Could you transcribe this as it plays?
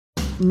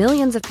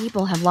Millions of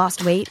people have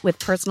lost weight with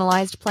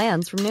personalized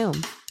plans from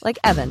Noom. Like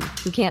Evan,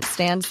 who can't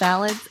stand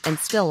salads and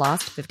still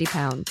lost 50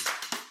 pounds.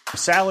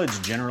 Salads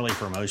generally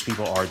for most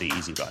people are the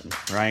easy button,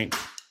 right?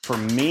 For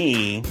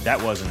me,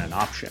 that wasn't an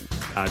option.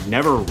 I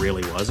never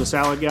really was a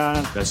salad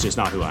guy. That's just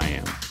not who I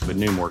am. But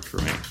Noom worked for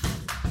me.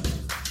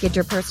 Get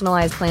your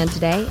personalized plan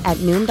today at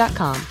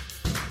Noom.com.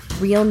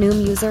 Real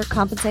Noom user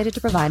compensated to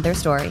provide their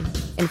story.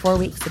 In 4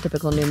 weeks, the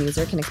typical Noom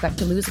user can expect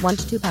to lose 1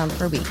 to 2 pounds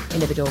per week.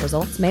 Individual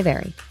results may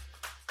vary.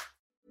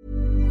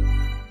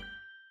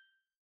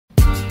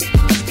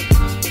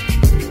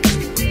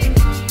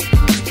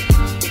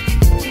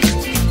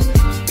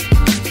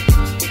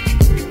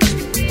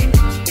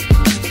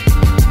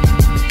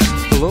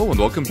 Hello and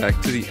welcome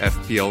back to the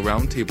FPL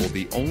Roundtable,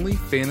 the only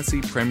fantasy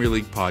Premier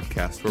League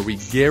podcast where we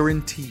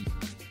guarantee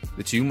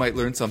that you might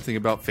learn something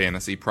about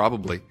fantasy,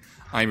 probably.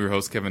 I'm your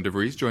host, Kevin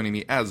DeVries. Joining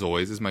me, as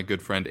always, is my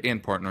good friend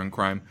and partner in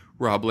crime,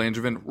 Rob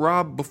Langevin.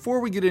 Rob,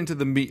 before we get into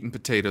the meat and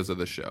potatoes of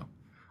the show,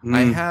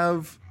 I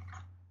have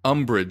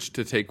umbrage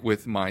to take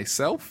with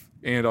myself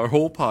and our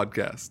whole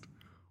podcast,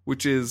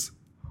 which is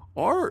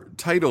our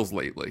titles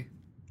lately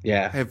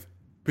have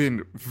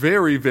been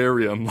very,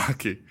 very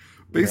unlucky.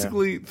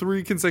 Basically,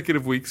 3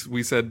 consecutive weeks,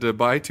 we said to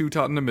buy 2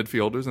 Tottenham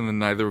midfielders, and then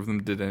neither of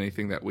them did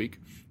anything that week.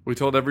 We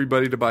told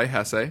everybody to buy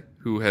Hesse,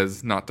 who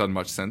has not done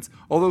much since,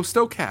 although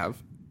Stoke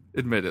have,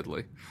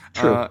 admittedly.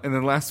 True. And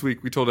then last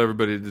week, we told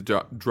everybody to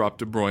drop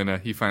De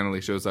Bruyne. He finally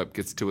shows up,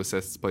 gets 2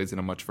 assists, plays in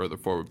a much further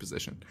forward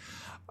position.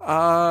 What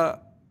are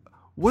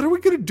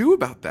we going to do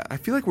about that? I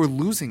feel like we're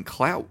losing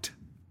clout.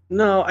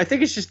 No, I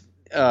think it's just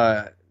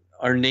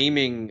our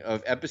naming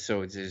of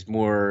episodes is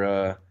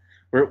more.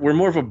 We're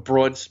more of a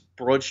broad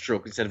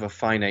stroke instead of a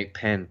finite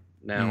pen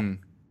now.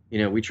 You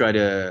know, we try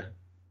to.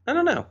 I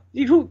don't know.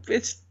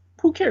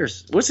 Who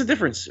cares? What's the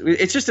difference?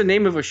 It's just the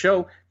name of a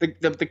show.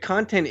 The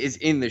content is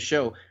in the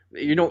show.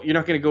 You're not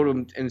going to go to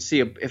them and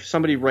see if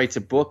somebody writes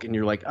a book and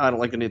you're like, I don't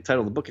like the title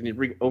of the book, and you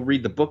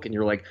read the book and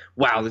you're like,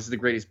 wow, this is the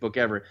greatest book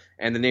ever.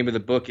 And the name of the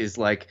book is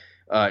like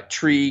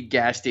Tree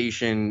Gas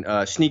Station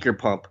Sneaker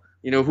Pump.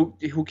 You know,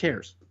 who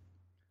cares?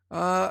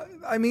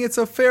 I mean, it's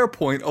a fair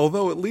point,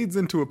 although it leads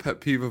into a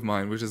pet peeve of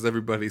mine, which is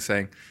everybody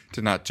saying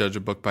to not judge a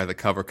book by the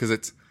cover, because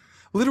it's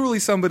literally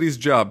somebody's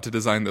job to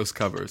design those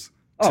covers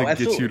to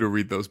get you to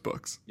read those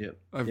books.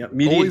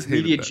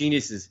 Media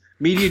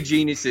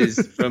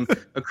geniuses from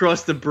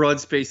across the broad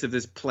space of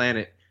this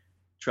planet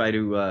try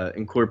to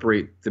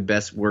incorporate the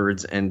best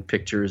words and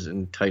pictures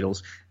and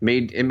titles.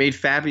 It made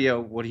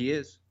Fabio what he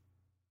is.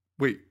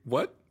 Wait,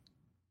 what?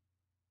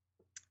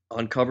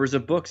 On covers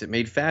of books, it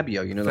made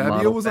Fabio. You know, the Fabio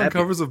model was on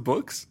covers of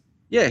books?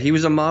 Yeah, he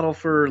was a model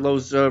for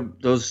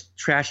those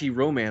trashy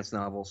romance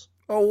novels.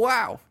 Oh,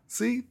 wow.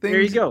 See?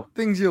 There you go.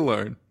 Things you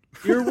learn.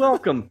 You're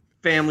welcome,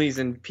 families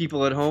and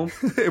people at home.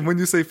 And when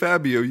you say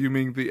Fabio, you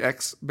mean the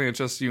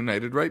ex-Manchester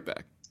United right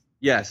back.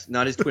 Yes,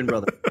 not his twin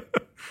brother.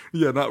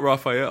 Yeah, not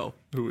Raphael,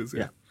 who is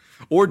yeah.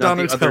 Or not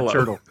Donatello. The other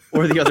turtle.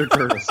 Or the other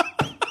turtles.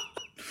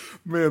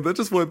 Man, that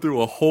just went through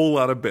a whole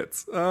lot of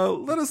bits.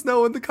 Let us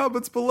know in the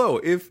comments below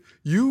if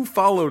you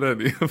followed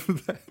any of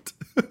that.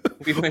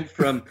 We went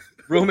from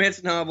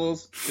romance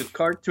novels to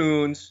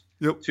cartoons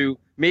to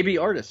maybe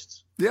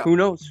artists. Yeah. Who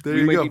knows? There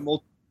you go. Be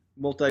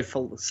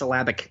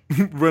multi-syllabic.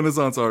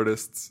 Renaissance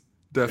artists.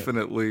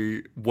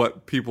 Definitely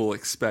what people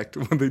expect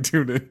when they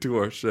tune into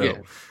our show.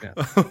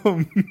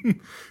 Yeah.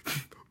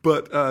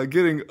 But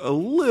getting a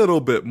little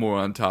bit more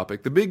on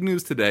topic, the big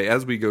news today,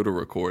 as we go to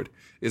record,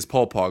 is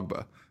Paul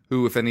Pogba,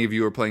 who, if any of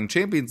you are playing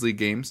Champions League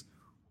games,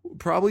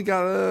 probably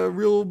got a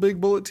real big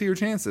bullet to your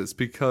chances,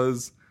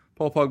 because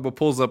Paul Pogba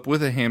pulls up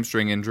with a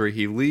hamstring injury.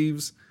 He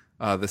leaves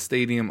the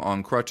stadium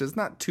on crutches.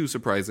 Not too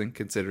surprising,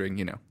 considering,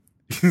 you know,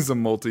 he's a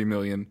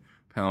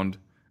multi-million-pound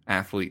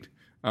athlete.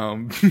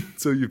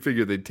 So you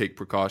figure they'd take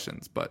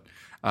precautions. But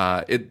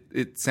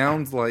it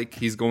sounds like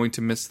he's going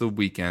to miss the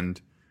weekend.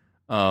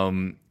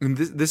 And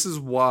this is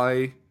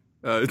why,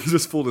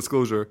 just full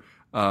disclosure,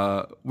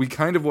 we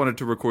kind of wanted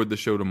to record the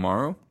show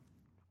tomorrow.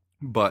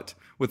 But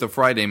with a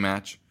Friday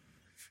match,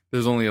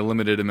 there's only a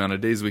limited amount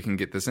of days we can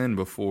get this in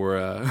before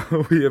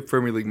we have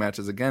Premier League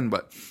matches again.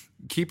 But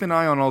keep an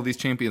eye on all these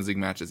Champions League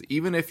matches.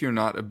 Even if you're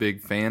not a big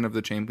fan of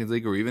the Champions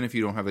League, or even if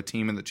you don't have a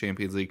team in the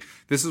Champions League,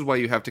 this is why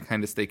you have to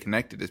kind of stay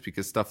connected, is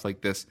because stuff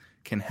like this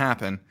can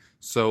happen.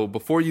 So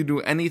before you do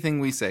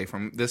anything we say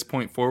from this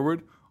point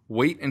forward,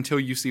 wait until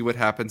you see what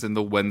happens in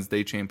the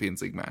Wednesday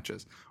Champions League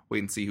matches. Wait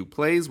and see who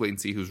plays, wait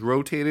and see who's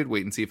rotated,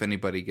 wait and see if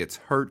anybody gets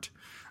hurt.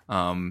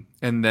 And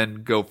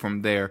then go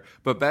from there.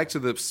 But back to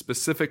the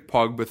specific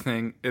Pogba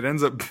thing, it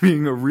ends up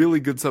being a really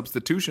good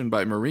substitution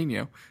by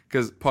Mourinho,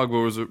 because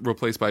Pogba was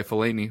replaced by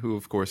Fellaini, who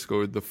of course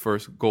scored the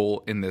first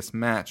goal in this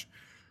match.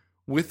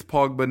 With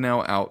Pogba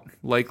now out,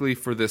 likely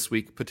for this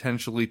week,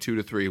 potentially 2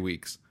 to 3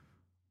 weeks.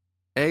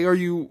 A, are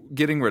you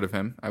getting rid of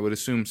him? I would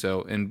assume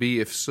so. And B,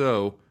 if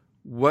so,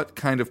 what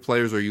kind of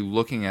players are you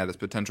looking at as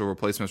potential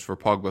replacements for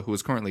Pogba, who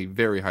is currently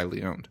very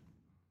highly owned?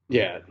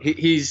 Yeah,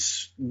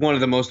 he's one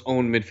of the most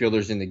owned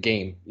midfielders in the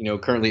game. You know,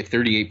 currently at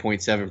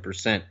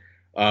 38.7%.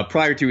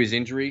 Prior to his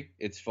injury,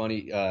 it's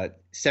funny.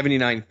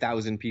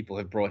 79,000 people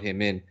have brought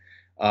him in.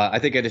 I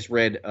think I just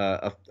read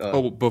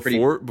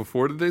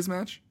before today's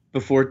match.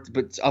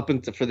 But up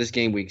until for this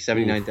game week,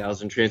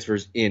 79,000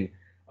 transfers in.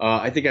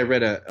 I think I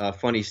read a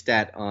funny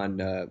stat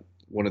on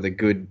one of the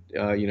good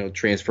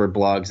transfer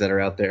blogs that are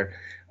out there.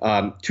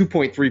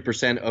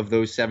 2.3% of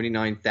those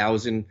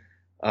 79,000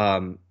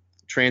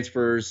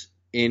 transfers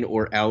in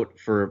or out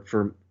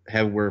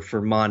were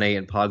for Mane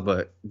and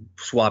Pogba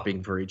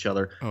swapping for each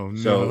other. Oh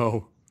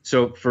no!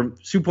 So for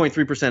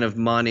 2.3% of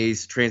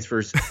Mane's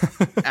transfers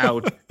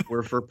out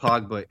were for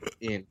Pogba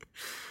in.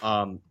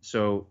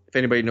 So if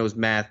anybody knows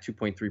math,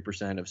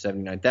 2.3% of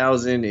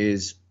 79,000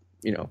 is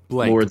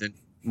Blank.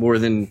 more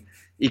than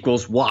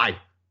equals Y.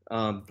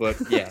 But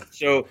yeah,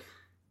 so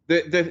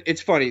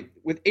it's funny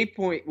with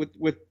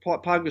with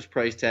Pogba's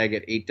price tag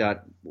at 8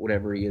 dot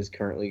whatever he is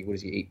currently. What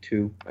is he,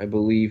 8.2, I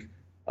believe.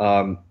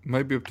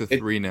 Might be up to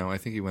 3 now. I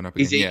think he went up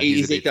again.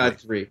 He's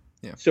 8.3.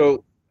 Yeah.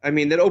 So I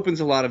mean that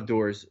opens a lot of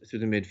doors through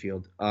the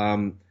midfield.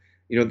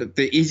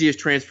 The easiest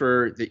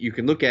transfer that you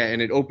can look at,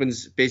 and it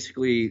opens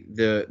basically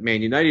the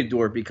Man United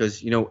door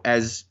because,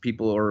 as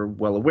people are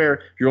well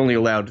aware, you're only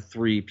allowed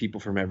 3 people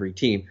from every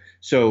team.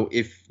 So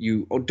if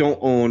you don't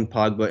own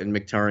Pogba and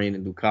Mkhitaryan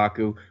and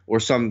Lukaku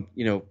or some,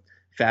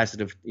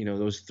 facet of,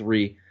 those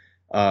 3,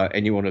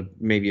 and you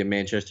want maybe a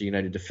Manchester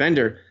United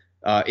defender,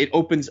 it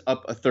opens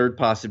up a third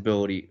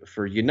possibility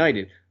for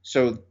United.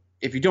 So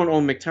if you don't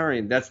own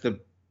Mkhitaryan, that's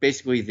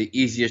basically the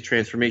easiest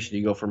transformation.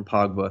 You go from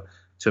Pogba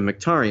to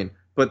Mkhitaryan.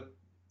 But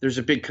there's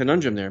a big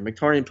conundrum there.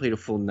 Mkhitaryan played a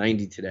full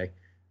 90 today.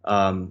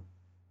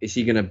 Is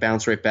he going to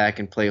bounce right back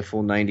and play a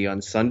full 90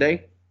 on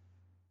Sunday?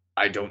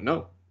 I don't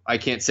know. I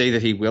can't say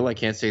that he will. I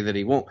can't say that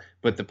he won't.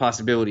 But the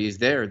possibility is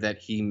there that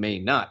he may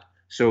not.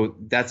 So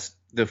that's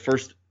the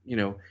first,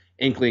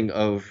 inkling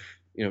of,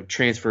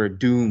 transfer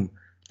doom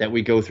that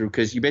we go through,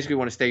 because you basically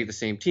want to stay at the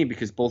same team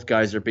because both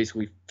guys are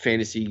basically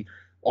fantasy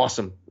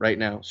awesome right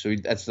now. So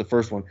that's the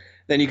first one.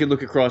 Then you can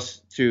look across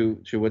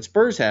to what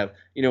Spurs have.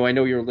 I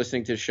know you're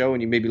listening to the show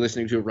and you may be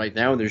listening to it right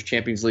now, and there's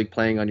Champions League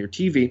playing on your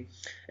TV,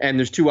 and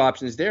there's 2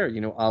 options there,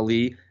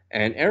 Ali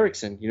and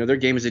Eriksen. Their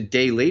game is a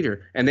day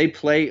later, and they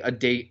play a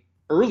day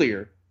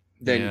earlier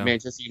than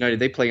Manchester United.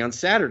 They play on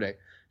Saturday.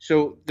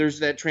 So there's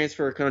that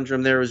transfer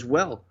conundrum there as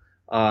well.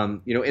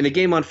 And the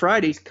game on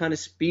Friday kind of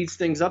speeds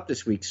things up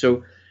this week.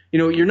 So,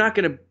 you're not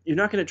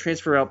gonna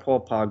transfer out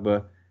Paul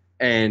Pogba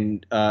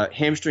and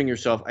hamstring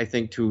yourself, I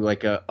think, to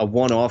like a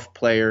one-off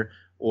player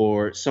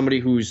or somebody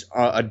who's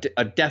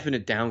a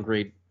definite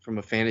downgrade from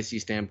a fantasy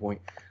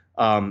standpoint.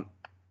 For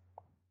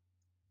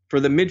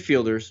the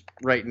midfielders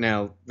right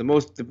now, the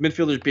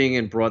midfielders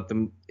being brought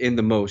them in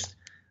the most: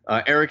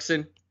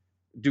 Eriksen,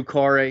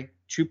 Doucouré,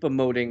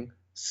 Choupo-Moting,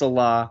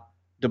 Salah,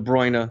 De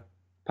Bruyne,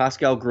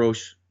 Pascal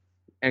Gross,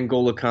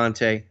 N'Golo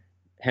Kante,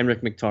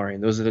 Henrik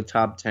Mkhitaryan. Those are the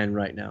top 10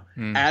 right now.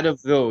 Out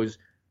of those,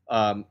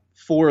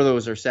 4 of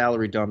those are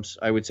salary dumps.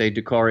 I would say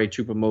Doucouré,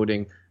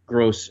 Choupo-Moting,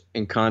 Gross,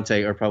 and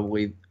Kante are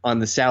probably on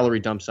the salary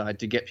dump side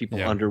to get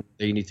people under where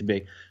they need to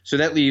be. So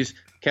that leaves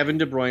Kevin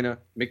De Bruyne,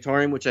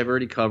 Mkhitaryan, which I've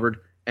already covered,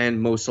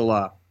 and Mo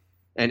Salah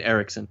and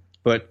Eriksen.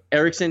 But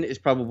Eriksen is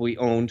probably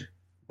owned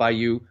by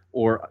you,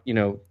 or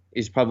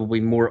is probably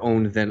more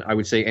owned than I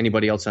would say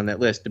anybody else on that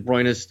list. De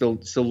Bruyne is still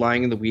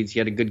lying in the weeds. He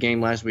had a good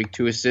game last week,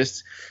 2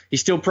 assists. He's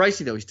still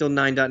pricey though. He's still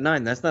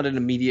 9.9. That's not an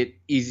immediate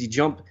easy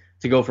jump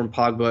to go from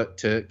Pogba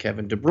to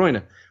Kevin De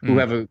Bruyne, who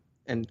have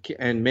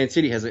and Man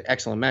City has an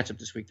excellent matchup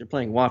this week. They're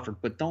playing Watford,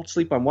 but don't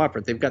sleep on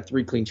Watford. They've got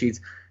 3 clean sheets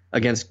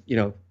against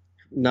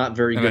not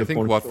very good. And I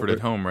think Watford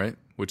at home, right?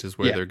 Which is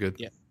where they're good.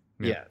 Yeah.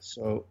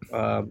 So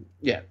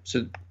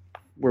So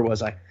where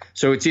was I?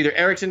 So it's either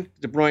Eriksen,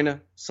 De Bruyne,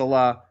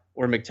 Salah,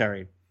 or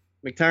Mkhitaryan.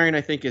 Mkhitaryan,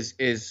 I think,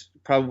 is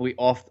probably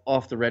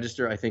off the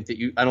register. I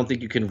don't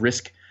think you can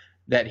risk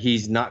that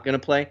he's not going to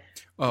play.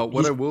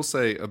 What I will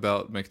say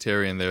about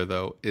Mkhitaryan there,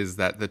 though, is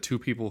that the 2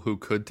 people who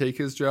could take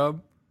his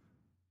job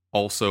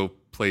also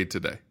played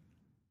today.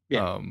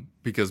 Yeah.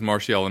 Because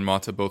Martial and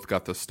Mata both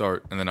got the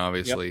start, and then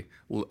obviously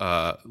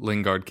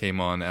Lingard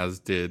came on, as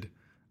did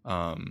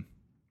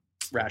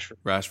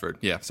Rashford.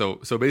 Yeah.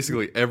 So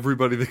basically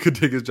everybody that could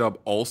take his job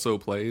also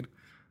played.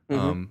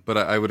 But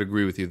I would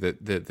agree with you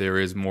that there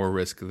is more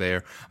risk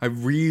there. I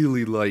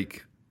really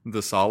like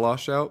the Salah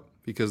shout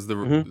because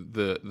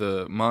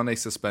the Mane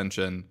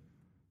suspension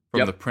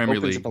from the Premier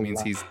League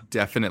means he's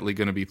definitely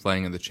going to be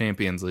playing in the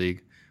Champions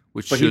League,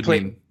 which should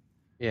mean...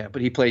 Yeah,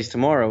 but he plays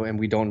tomorrow, and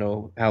we don't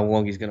know how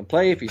long he's going to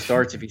play, if he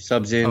starts, if he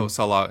subs in. Oh,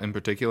 Salah in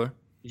particular?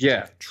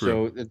 Yeah.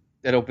 True. So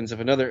that opens up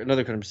another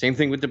kind of same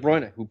thing with De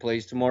Bruyne, who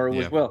plays tomorrow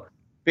as well.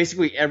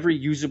 Basically, every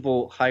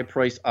usable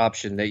high-price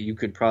option that you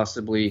could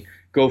possibly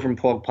go from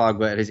Paul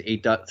Pogba at his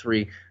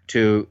 8.3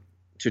 to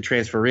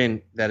transfer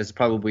in that is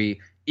probably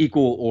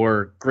equal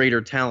or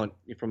greater talent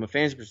from a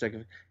fantasy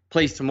perspective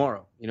plays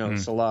tomorrow.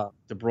 Salah,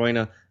 De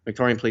Bruyne,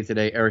 Mkhitaryan played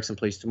today, Eriksen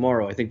plays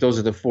tomorrow. I think those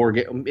are the 4.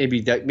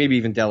 Maybe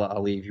even Dele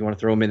Alli if you want to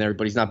throw him in there,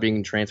 but he's not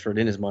being transferred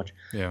in as much.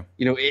 Yeah.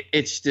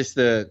 It's just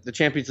the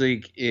Champions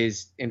League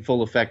is in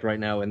full effect right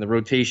now, and the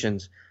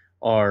rotations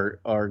are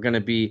going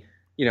to be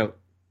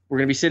we're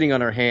going to be sitting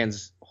on our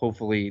hands,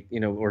 hopefully,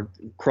 or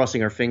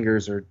crossing our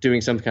fingers or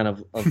doing some kind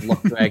of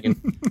luck dragon.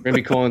 We're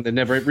going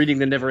to be reading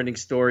the never-ending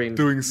story. And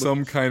doing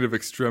some kind of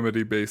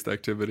extremity-based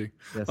activity.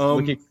 Yes,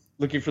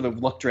 looking for the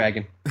luck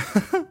dragon.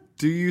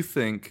 Do you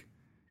think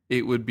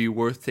it would be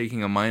worth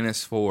taking a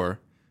 -4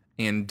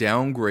 and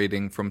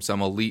downgrading from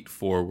some elite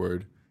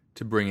forward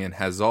to bring in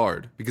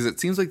Hazard? Because it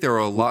seems like there are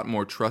a lot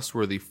more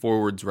trustworthy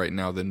forwards right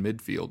now than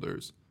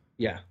midfielders.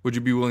 Yeah. Would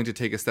you be willing to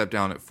take a step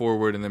down at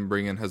forward and then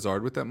bring in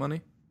Hazard with that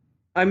money?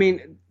 I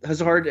mean,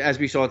 Hazard, as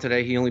we saw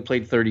today, he only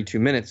played 32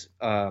 minutes.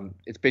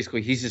 It's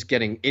basically he's just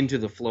getting into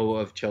the flow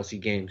of Chelsea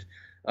games.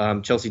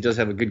 Chelsea does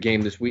have a good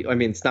game this week. I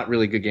mean, it's not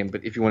really a good game,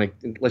 but if you want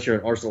to, unless you're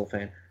an Arsenal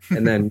fan,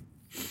 and then,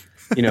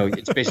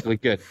 it's basically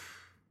good.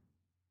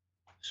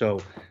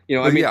 So,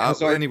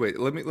 Hazard, anyway,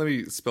 let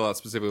me spell out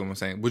specifically what I'm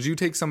saying. Would you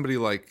take somebody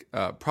like,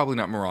 probably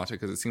not Morata,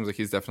 because it seems like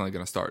he's definitely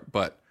going to start,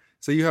 but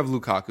say you have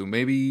Lukaku.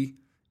 Maybe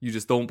you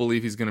just don't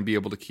believe he's going to be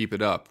able to keep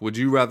it up. Would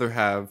you rather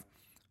have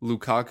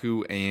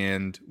Lukaku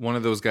and one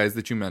of those guys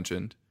that you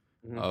mentioned,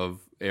 of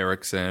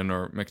Eriksen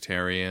or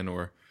Mkhitaryan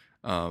or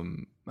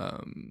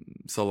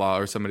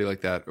Salah or somebody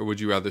like that, or would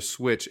you rather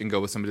switch and go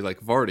with somebody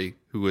like Vardy,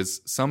 who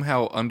is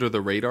somehow under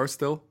the radar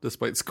still,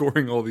 despite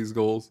scoring all these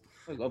goals,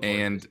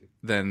 and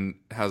then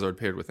Hazard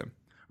paired with him?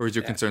 Or is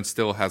your concern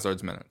still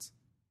Hazard's minutes?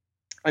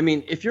 I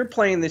mean, if you're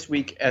playing this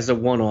week as a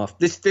one-off,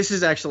 this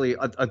is actually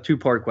a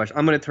two-part question.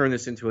 I'm going to turn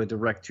this into a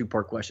direct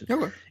two-part question.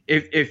 Okay.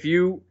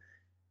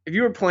 If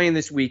you were playing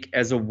this week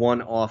as a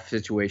one-off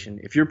situation,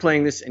 if you're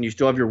playing this and you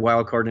still have your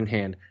wild card in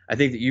hand, I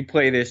think that you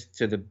play this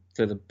to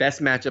the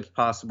best matchups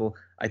possible.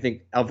 I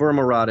think Alvaro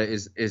Morata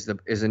is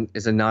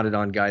a nodded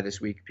on guy this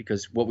week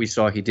because what we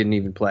saw, he didn't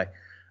even play.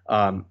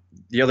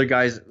 The other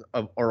guys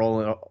are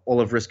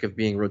all of risk of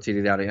being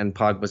rotated out, and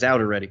Pogba's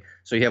out already.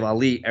 So you have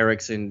Ali,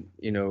 Eriksen,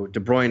 De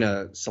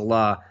Bruyne,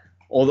 Salah,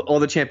 all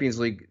the Champions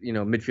League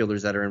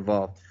midfielders that are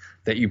involved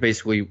that you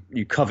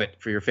covet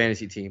for your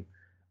fantasy team.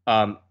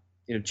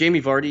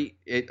 Jamie Vardy,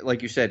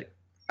 like you said,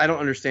 I don't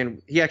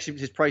understand.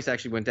 His price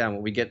actually went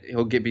down.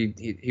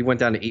 He went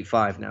down to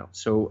 8.5 now.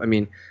 So I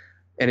mean,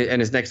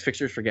 and his next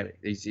fixtures, forget it.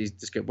 He's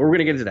just good. But we're going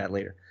to get into that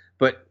later.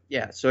 But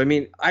yeah, so I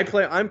mean,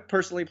 I'm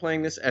personally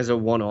playing this as a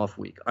one-off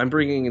week. I'm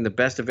bringing in the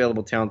best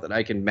available talent that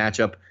I can match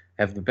up,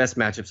 have the best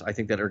matchups I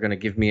think that are going to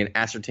give me an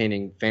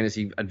ascertaining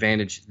fantasy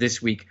advantage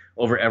this week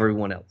over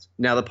everyone else.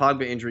 Now the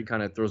Pogba injury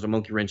kind of throws a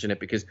monkey wrench in it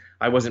because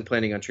I wasn't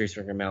planning on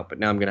transferring him out, but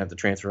now I'm going to have to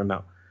transfer him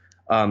out.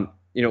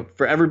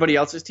 For everybody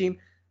else's team,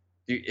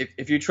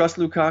 if you trust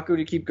Lukaku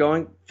to keep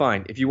going,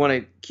 fine. If you want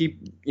to keep,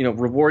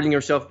 rewarding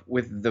yourself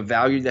with the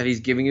value that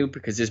he's giving you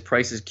because his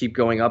prices keep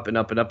going up and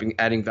up and up and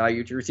adding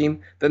value to your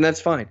team, then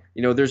that's fine.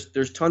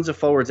 There's tons of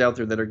forwards out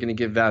there that are going to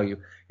give value.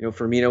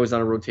 Firmino is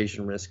on a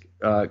rotation risk.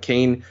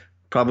 Kane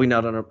probably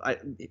not on I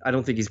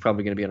don't think he's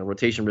probably going to be on a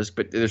rotation risk,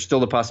 but there's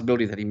still the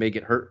possibility that he may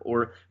get hurt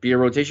or be a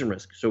rotation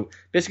risk. So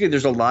basically,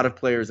 there's a lot of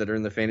players that are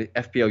in the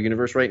FPL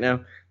universe right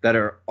now that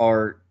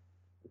are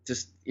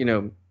just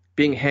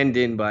being hemmed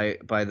in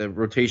by the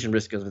rotation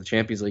risk of the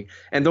Champions League.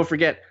 And don't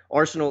forget,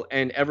 Arsenal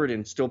and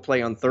Everton still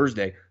play on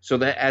Thursday, so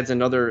that adds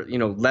another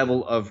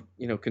level of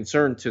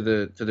concern to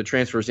the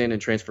transfers in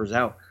and transfers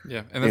out.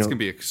 Yeah, and that's gonna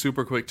be a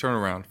super quick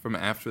turnaround from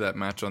after that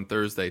match on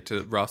Thursday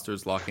to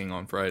rosters locking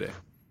on Friday.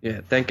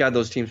 Yeah, thank God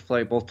those teams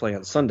both play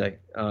on Sunday.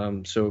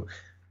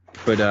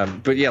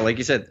 But yeah, like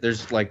you said,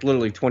 there's like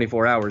literally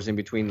 24 hours in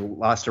between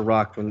roster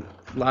lock from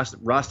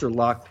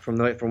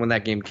when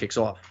that game kicks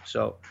off.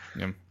 So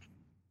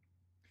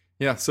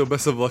yeah. So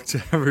best of luck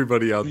to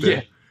everybody out there.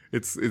 Yeah.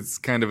 It's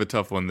kind of a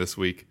tough one this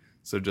week.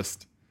 So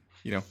just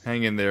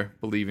hang in there,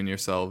 believe in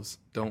yourselves,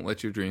 don't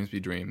let your dreams be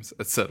dreams,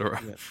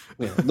 etc.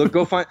 Yeah. Look,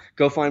 go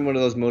find one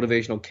of those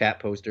motivational cat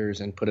posters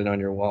and put it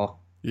on your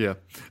wall. Yeah.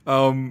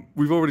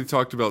 We've already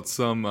talked about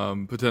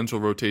some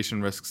potential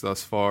rotation risks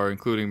thus far,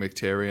 including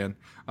Mkhitaryan.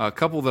 A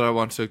couple that I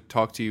want to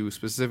talk to you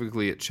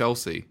specifically at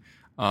Chelsea.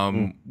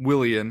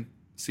 Willian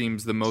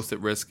seems the most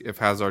at risk if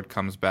Hazard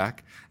comes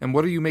back. And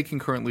what are you making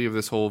currently of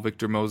this whole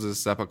Victor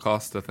Moses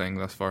Zappacosta thing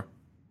thus far?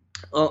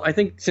 Well, I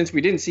think since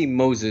we didn't see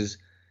Moses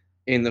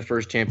in the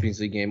first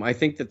Champions League game, I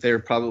think that they're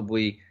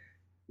probably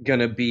going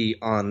to be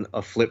on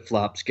a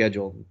flip-flop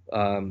schedule,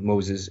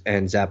 Moses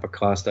and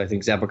Zappacosta. I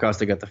think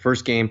Zappacosta got the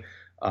first game.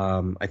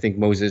 I think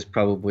Moses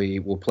probably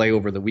will play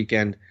over the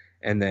weekend,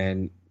 and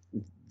then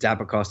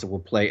Zappacosta will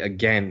play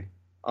again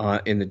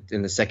in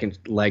the second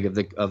leg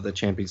of the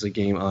Champions League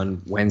game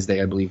on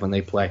Wednesday, I believe, when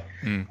they play.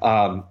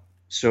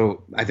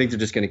 So I think they're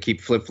just going to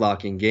keep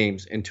flip-flopping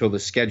games until the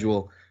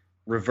schedule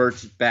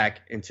reverts back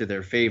into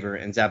their favor,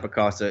 and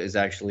Zappacosta is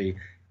actually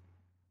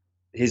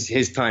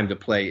his time to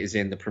play is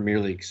in the Premier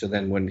League. So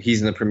then when he's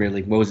in the Premier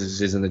League,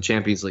 Moses is in the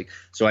Champions League.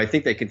 So I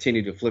think they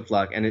continue to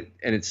flip-flop, and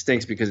it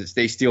stinks because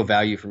they steal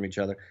value from each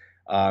other.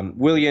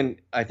 Willian,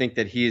 I think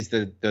that he is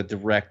the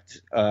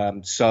direct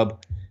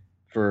sub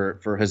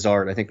for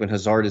Hazard. I think when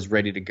Hazard is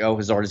ready to go,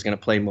 Hazard is going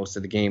to play most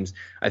of the games.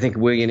 I think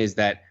Willian is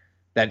that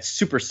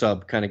super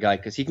sub kind of guy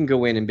because he can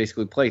go in and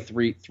basically play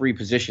three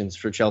positions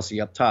for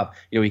Chelsea up top.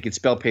 He could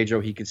spell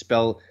Pedro, he could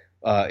spell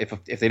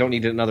if they don't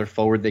need another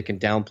forward, they can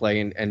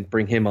downplay and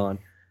bring him on.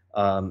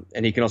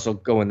 And he can also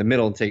go in the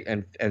middle and take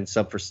and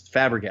sub for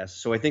Fabregas.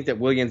 So I think that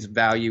Williams'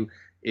 value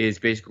is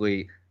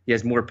basically he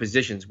has more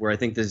positions, where I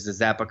think this is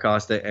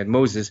Zappacosta and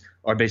Moses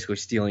are basically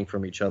stealing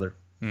from each other.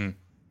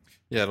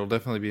 Yeah, it'll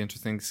definitely be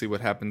interesting to see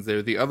what happens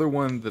there. The other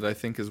one that I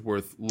think is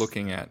worth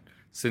looking at,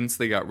 since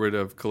they got rid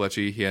of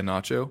Kelechi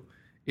Iheanacho,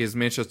 is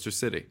Manchester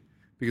City.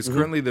 Because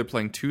currently they're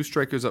playing 2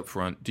 strikers up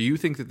front. Do you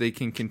think that they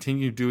can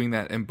continue doing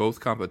that in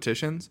both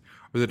competitions,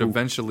 or that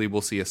eventually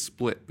we'll see a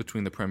split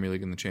between the Premier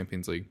League and the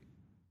Champions League?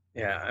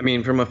 Yeah, I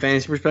mean, from a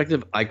fantasy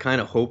perspective, I kind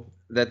of hope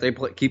that they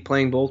keep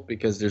playing both,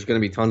 because there's going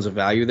to be tons of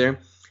value there.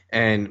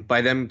 And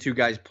by them 2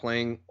 guys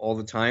playing all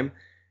the time,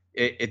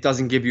 it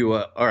doesn't give you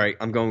all right,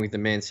 I'm going with the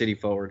Man City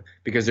forward,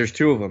 because there's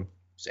 2 of them.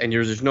 And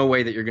there's no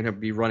way that you're going to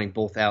be running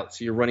both out.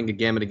 So you're running a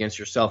gamut against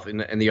yourself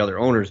and the other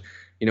owners.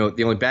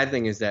 The only bad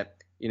thing is that,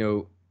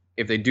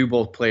 if they do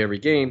both play every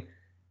game,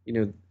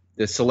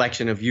 the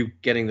selection of you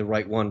getting the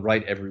right one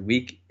right every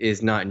week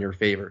is not in your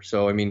favor.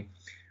 So, I mean,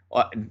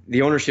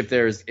 the ownership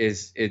there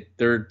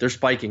they're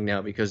spiking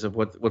now because of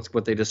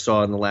what they just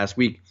saw in the last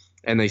week,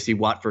 and they see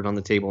Watford on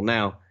the table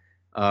now.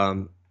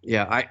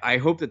 I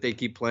hope that they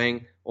keep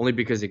playing, only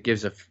because it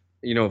gives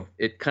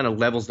it kind of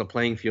levels the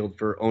playing field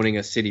for owning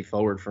a City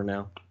forward for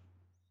now.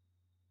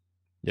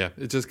 Yeah,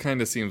 it just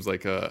kind of seems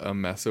like a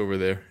mess over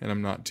there, and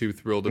I'm not too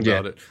thrilled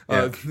about it.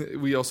 Yeah.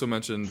 We also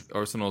mentioned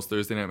Arsenal's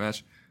Thursday night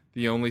match.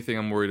 The only thing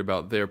I'm worried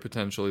about there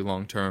potentially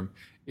long-term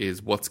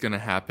is what's going to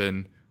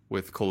happen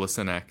with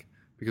Kolasinac,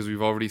 because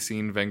we've already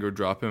seen Wenger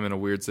drop him in a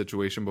weird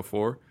situation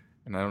before,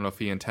 and I don't know if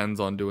he intends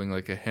on doing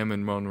like a him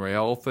and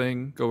Monreal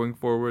thing going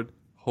forward.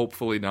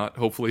 Hopefully not.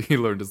 Hopefully he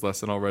learned his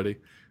lesson already.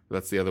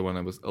 That's the other one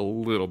I was a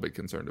little bit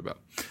concerned about.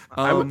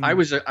 I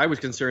was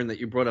concerned that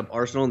you brought up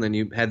Arsenal and then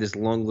you had this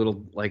long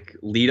little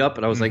lead up,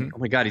 and I was like, oh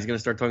my God, he's going to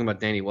start talking about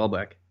Danny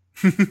Welbeck.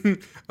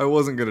 I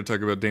wasn't going to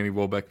talk about Danny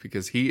Welbeck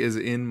because he is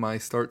in my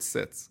start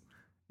sits,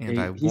 and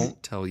I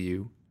won't tell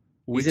you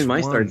which He's in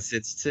my one. start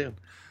sits too.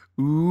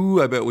 Ooh,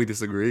 I bet we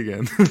disagree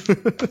again.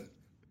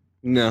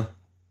 No.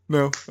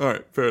 All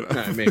right, fair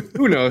enough. I mean,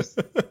 who knows?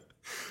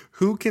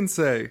 Who can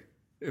say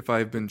if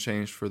I've been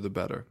changed for the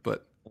better?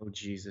 But oh,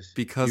 Jesus.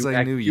 Because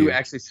I knew you. You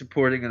actually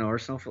supporting an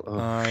Arsenal?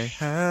 I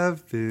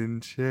have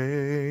been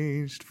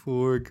changed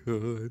for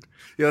good.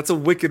 Yeah, that's a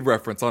wicked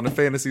reference on a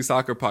fantasy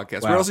soccer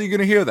podcast. Wow. Where else are you going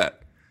to hear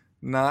that?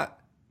 Not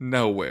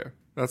nowhere.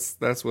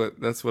 That's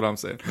what I'm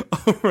saying.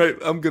 All right,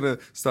 I'm going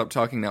to stop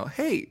talking now.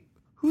 Hey,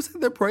 who's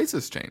had their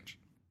prices change?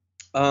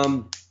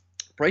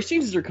 Price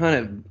changes are kind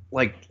of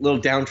like a little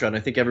downtrodden.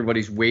 I think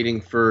everybody's waiting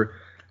for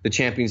the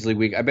Champions League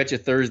week. I bet you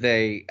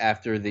Thursday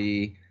after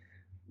the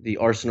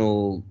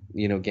Arsenal,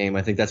 game,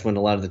 I think that's when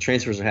a lot of the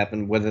transfers are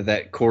happening. Whether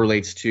that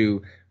correlates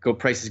to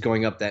prices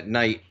going up that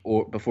night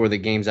or before the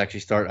games actually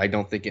start, I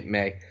don't think it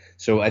may.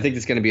 So I think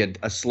it's going to be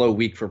a slow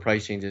week for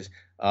price changes.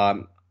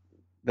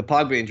 The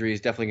Pogba injury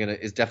is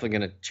definitely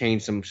gonna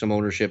change some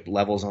ownership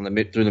levels on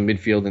through the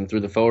midfield and through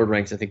the forward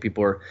ranks. I think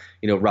people are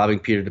robbing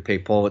Peter to pay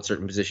Paul at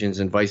certain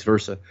positions and vice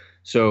versa.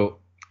 So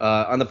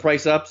on the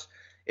price ups,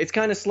 it's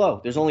kind of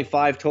slow. There's only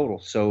 5 total.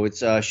 So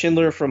it's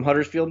Schindler from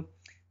Huddersfield.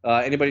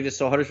 Anybody just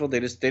saw Huddersfield, they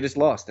just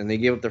lost, and they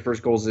gave up their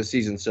first goals this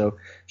season. So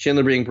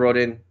Schindler being brought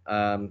in,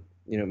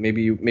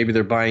 maybe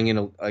they're buying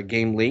in a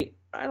game late.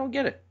 I don't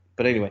get it,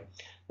 but anyway,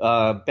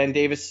 Ben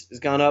Davis has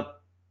gone up.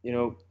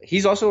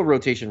 He's also a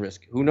rotation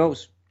risk. Who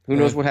knows? Who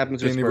knows what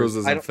happens with Spurs? Danny Rose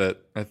isn't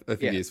fit. I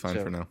think he's fine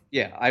for now.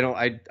 Yeah,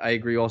 I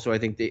agree. Also, I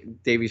think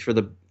Davies for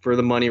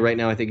the money right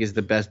now, I think is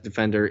the best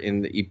defender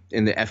in the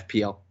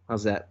FPL.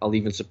 How's that? I'll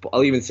even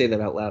say that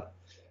out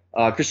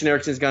loud. Christian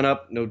Eriksen's gone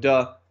up. No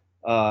duh.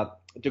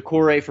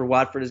 Decore for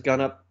Watford has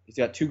gone up. He's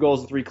got 2 goals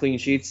and 3 clean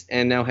sheets,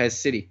 and now has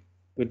City.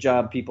 Good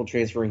job, people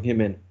transferring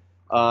him in.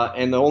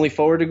 And the only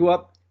forward to go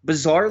up,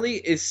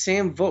 bizarrely, is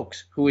Sam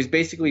Vokes, who is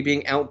basically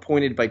being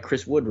outpointed by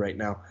Chris Wood right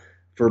now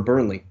for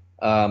Burnley.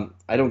 I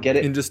don't get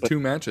it. In just 2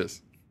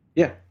 matches.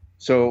 Yeah.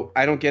 So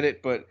I don't get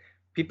it, but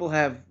people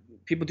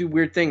do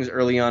weird things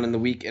early on in the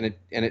week, and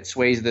it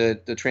sways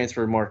the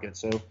transfer market.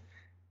 So,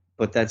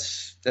 but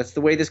that's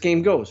the way this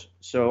game goes.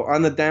 So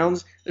on the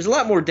downs, there's a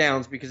lot more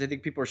downs because I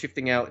think people are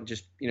shifting out and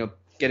just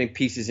getting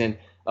pieces in.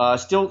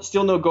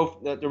 Still no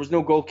goal. There was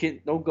no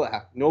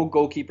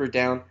goalkeeper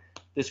down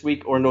this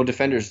week, or no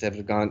defenders that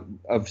have gone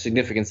of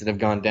significance that have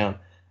gone down.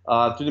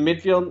 Through the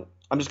midfield,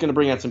 I'm just going to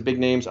bring out some big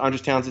names.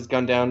 Andres Townsend's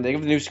gone down. They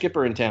have a new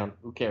skipper in town.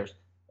 Who cares?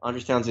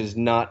 Andres Townsend is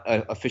not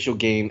an official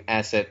game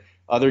asset.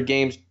 Other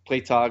games,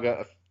 play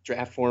Taga,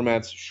 draft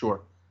formats,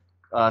 sure.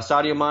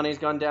 Sadio Mane's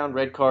gone down,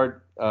 red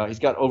card.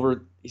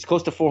 He's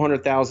close to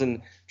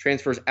 400,000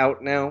 transfers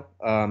out now.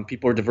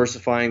 People are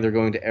diversifying. They're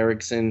going to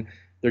Eriksen.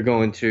 They're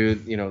going to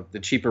the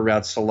cheaper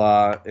route,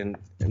 Salah and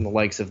the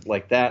likes of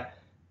like that.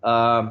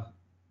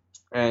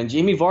 And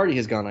Jamie Vardy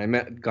has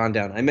gone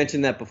down. I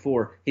mentioned that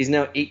before. He's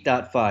now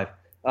 8.5.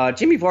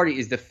 Jamie Vardy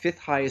is the 5th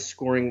highest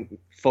scoring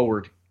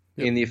forward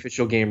in the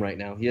official game right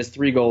now. He has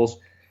 3 goals.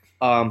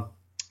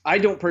 I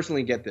don't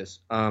personally get this.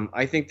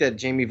 I think that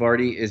Jamie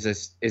Vardy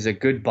is a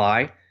good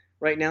buy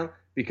right now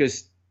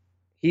because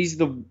he's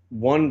the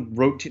one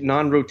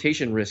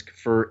non-rotation risk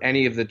for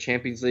any of the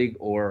Champions League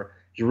or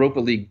Europa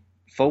League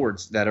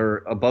forwards that are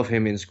above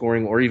him in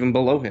scoring or even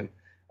below him.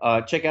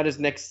 Check out his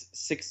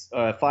next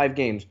 5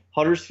 games: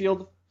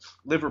 Huddersfield,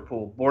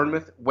 Liverpool,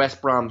 Bournemouth,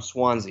 West Brom,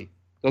 Swansea.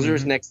 Those are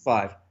his next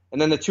 5. And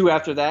then the 2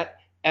 after that,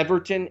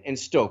 Everton and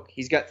Stoke.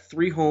 He's got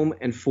 3 home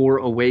and 4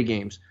 away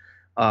games.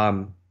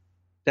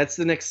 That's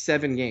the next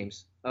 7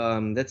 games.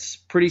 That's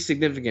pretty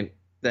significant.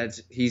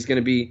 He's going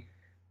to be,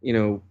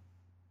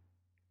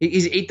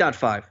 he's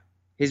 8.5.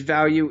 His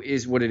value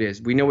is what it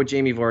is. We know what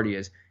Jamie Vardy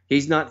is.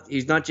 He's not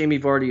Jamie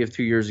Vardy of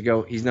 2 years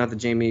ago. He's not the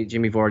Jamie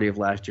Vardy of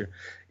last year.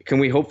 Can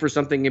we hope for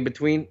something in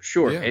between?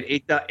 Sure. Yeah. At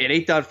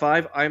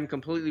 8.5, I'm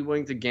completely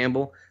willing to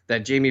gamble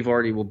that Jamie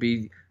Vardy will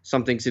be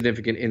something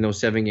significant in those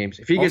 7 games.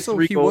 If he gets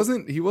 3 goals,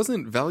 he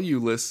wasn't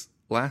valueless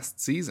last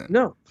season.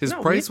 No. His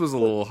price was a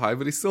little high,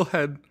 but he still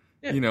had,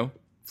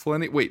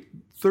 plenty. Wait,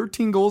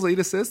 13 goals, 8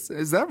 assists?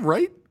 Is that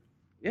right?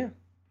 Yeah.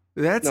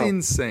 That's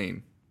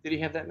insane. Did he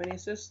have that many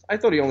assists? I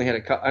thought he only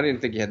had I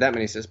didn't think he had that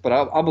many assists, but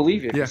I'll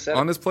believe you. Yeah,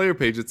 on his player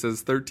page it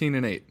says 13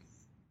 and 8.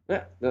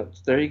 Yeah,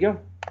 there you go.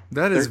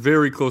 That is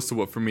very close to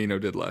what Firmino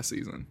did last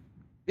season.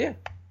 Yeah.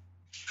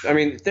 I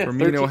mean,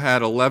 Firmino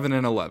had 11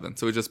 and 11,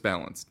 so it just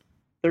balanced.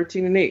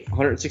 13 and 8,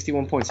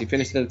 161 points. He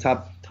finished in the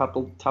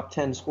top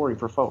 10 scoring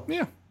for foe.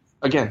 Yeah.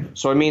 Again,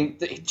 so I mean,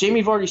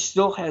 Jamie Vardy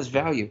still has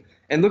value.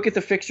 And look at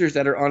the fixtures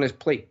that are on his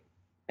plate.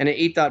 And at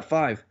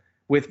 8.5,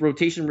 with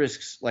rotation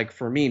risks like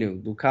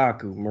Firmino,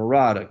 Lukaku,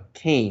 Morata,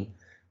 Kane,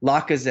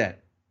 Lacazette.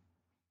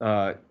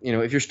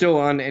 If you're still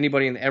on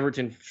anybody in the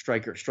Everton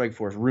strike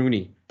force,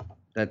 Rooney.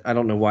 That I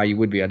don't know why you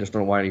would be. I just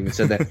don't know why I even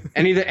said that.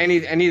 any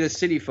of the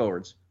City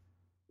forwards.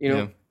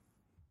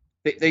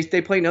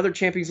 They play another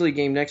Champions League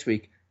game next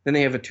week. Then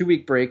they have a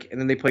 2-week break, and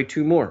then they play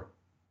 2 more.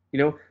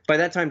 By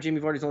that time,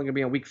 Jamie Vardy's only going to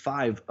be on week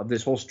 5 of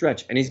this whole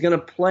stretch, and he's going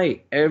to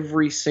play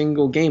every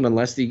single game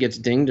unless he gets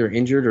dinged or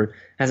injured or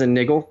has a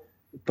niggle.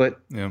 But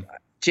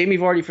Jamie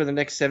Vardy for the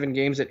next 7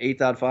 games at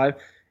 8.5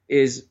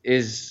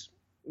 is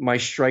my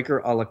striker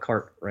a la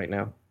carte right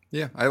now.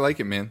 Yeah, I like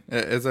it, man.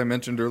 As I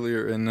mentioned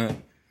earlier in the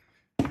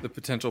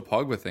potential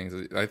Pogba things,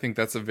 I think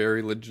that's a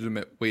very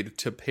legitimate way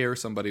to pair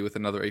somebody with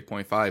another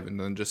 8.5 and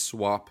then just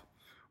swap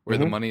where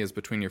the money is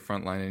between your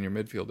front line and your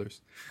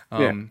midfielders.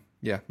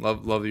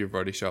 Love your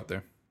Vardy shot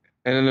there.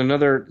 And then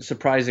another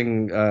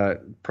surprising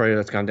player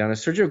that's gone down is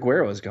Sergio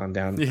Aguero has gone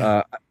down.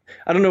 Yeah.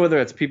 I don't know whether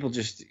it's people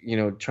just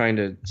trying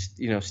to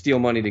steal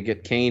money to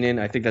get Kane in.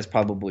 I think that's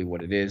probably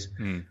what it is,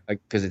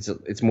 because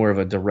it's more of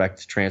a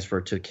direct transfer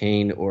to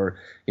Kane, or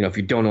if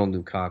you don't own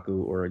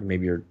Lukaku, or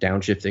maybe you're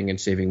downshifting and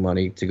saving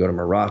money to go to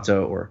Morata,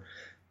 or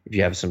if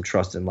you have some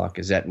trust in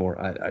Lacazette more.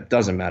 It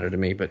doesn't matter to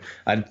me, but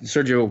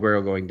Sergio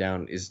Aguero going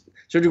down is.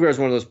 Sergio Aguero is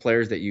one of those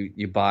players that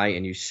you buy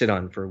and you sit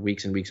on for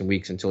weeks and weeks and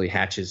weeks until he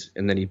hatches,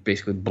 and then he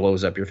basically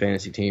blows up your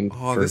fantasy team.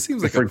 This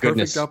seems like a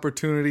perfect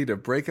opportunity to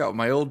break out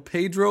my old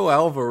Pedro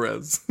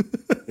Alvarez.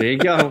 There you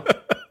go.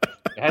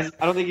 I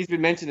don't think he's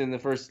been mentioned in the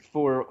first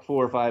four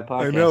or five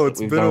podcasts. I know,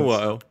 it's been a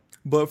while.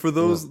 But for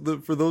those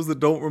that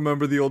don't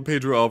remember the old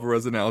Pedro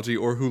Alvarez analogy,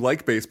 or who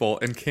like baseball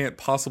and can't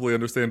possibly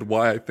understand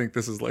why I think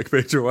this is like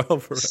Pedro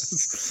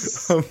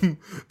Alvarez,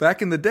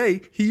 back in the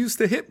day, he used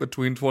to hit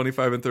between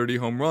 25 and 30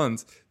 home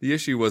runs. The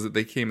issue was that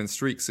they came in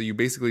streaks, so you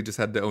basically just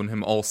had to own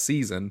him all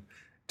season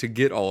to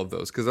get all of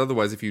those. Because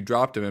otherwise, if you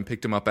dropped him and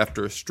picked him up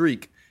after a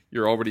streak,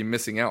 you're already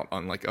missing out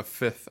on like a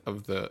fifth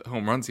of the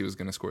home runs he was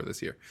going to score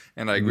this year.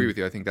 And I agree with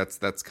you. I think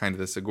that's kind of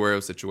this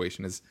Aguero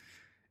situation. Is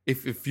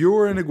if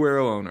you're an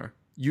Aguero owner,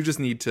 you just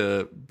need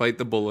to bite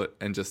the bullet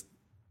and just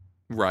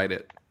ride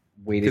it.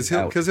 Wait it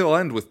out. Because he'll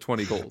end with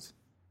 20 goals.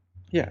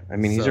 Yeah, I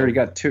mean, he's already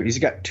got 2. He's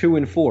got 2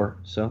 and 4,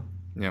 so.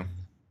 Yeah.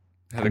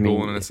 Had a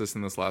goal and an assist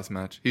in this last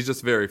match. He's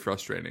just very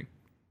frustrating.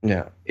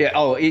 Yeah. Yeah.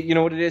 Oh, you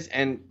know what it is?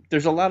 And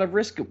there's a lot of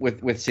risk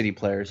with City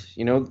players.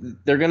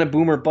 They're going to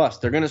boom or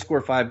bust. They're going to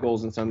score 5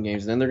 goals in some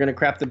games, and then they're going to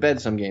crap the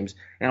bed some games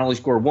and only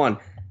score 1.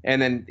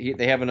 And then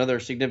they have another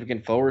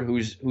significant forward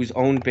who's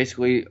owned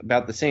basically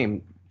about the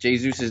same.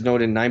 Jesus is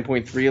owned in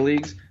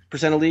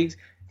 9.3% of leagues,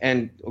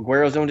 and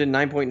Aguero's owned in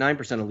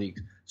 9.9% of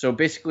leagues. So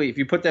basically, if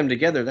you put them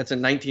together, that's a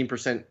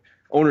 19%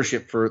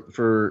 ownership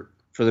for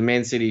the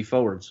Man City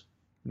forwards.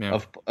 Yeah.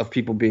 Of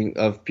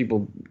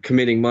people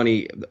committing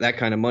money, that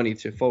kind of money,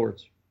 to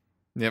forwards.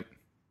 Yep.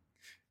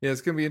 Yeah, it's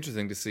gonna be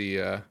interesting to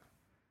see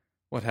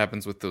what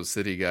happens with those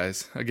City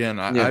guys. Again,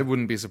 I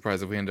wouldn't be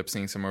surprised if we end up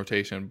seeing some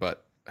rotation,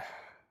 but.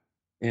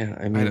 Yeah,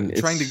 I mean,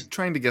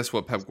 trying to guess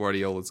what Pep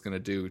Guardiola is going to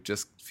do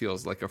just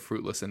feels like a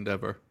fruitless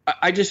endeavor.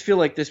 I just feel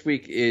like this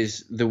week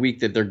is the week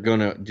that they're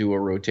going to do a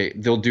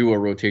rotate. They'll do a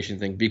rotation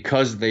thing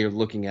because they are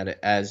looking at it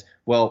as,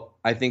 well,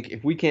 I think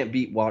if we can't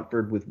beat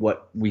Watford with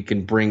what we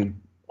can bring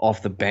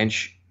off the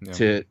bench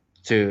to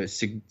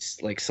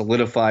like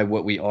solidify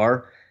what we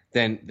are,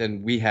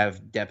 then we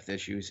have depth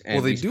issues.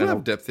 And they do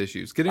have depth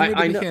issues. Getting rid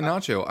of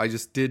Iheanacho, I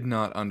just did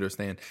not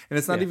understand. And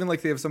it's not even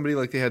like they have somebody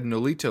like they had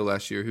Nolito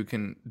last year who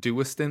can do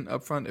a stint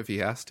up front if he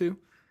has to.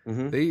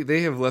 Mm-hmm.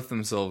 They have left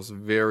themselves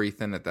very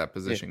thin at that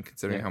position,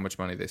 considering how much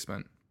money they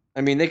spent.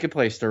 I mean, they could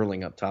play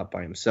Sterling up top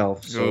by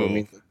himself. So I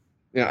mean,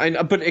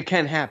 but it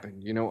can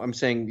happen. I'm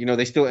saying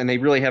they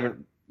really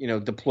haven't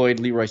deployed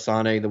Leroy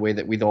Sané the way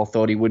that we all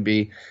thought he would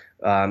be.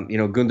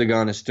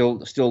 Gundogan is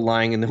still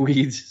lying in the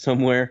weeds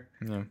somewhere.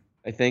 Yeah.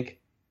 I think.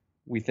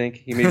 We think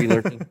he may be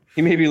lurking.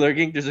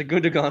 There's a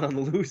Gundogan on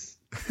the loose.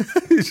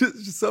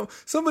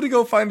 Somebody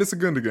go find us a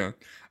Gundogan.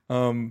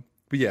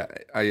 But yeah,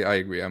 I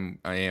agree.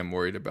 I am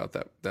worried about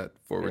that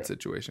forward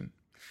situation.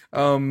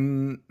 All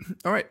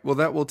right. Well,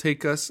 that will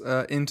take us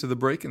into the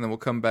break, and then we'll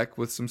come back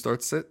with some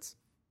start sits.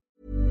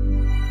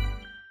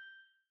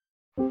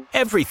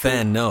 Every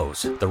fan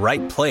knows the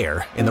right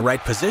player in the right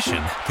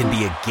position can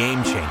be a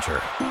game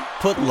changer.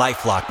 Put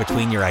LifeLock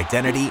between your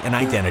identity and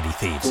identity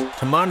thieves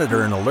to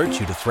monitor and alert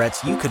you to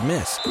threats you could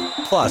miss.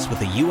 Plus, with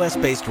a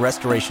U.S.-based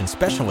restoration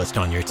specialist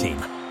on your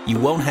team, you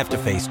won't have to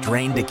face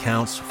drained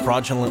accounts,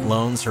 fraudulent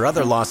loans, or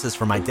other losses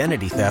from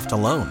identity theft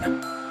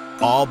alone.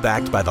 All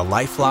backed by the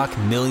LifeLock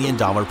 $1 Million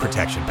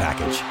Protection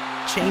Package.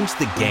 Change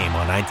the game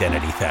on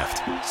identity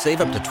theft.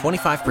 Save up to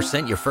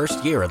 25% your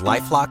first year at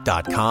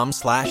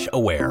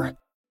LifeLock.com/aware.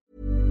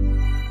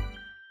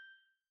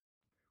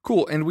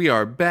 Cool, and we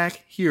are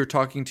back here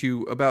talking to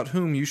you about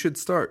whom you should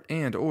start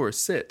and or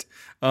sit.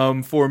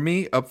 For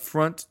me, up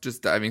front,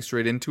 just diving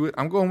straight into it,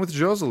 I'm going with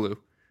Joselu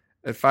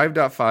at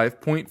 5.5,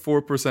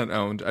 0.4%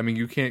 owned. I mean,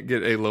 you can't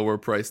get a lower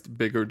priced,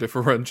 bigger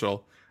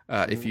differential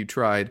if you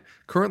tried.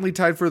 Currently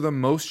tied for the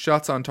most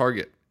shots on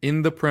target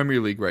in the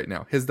Premier League right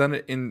now. Has done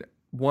it in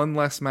one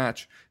less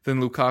match than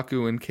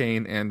Lukaku and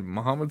Kane and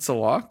Mohamed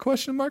Salah, ?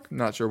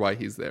 Not sure why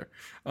he's there.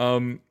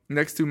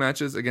 Next two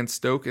matches against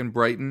Stoke and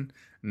Brighton,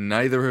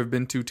 neither have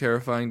been too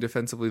terrifying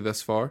defensively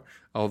thus far,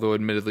 although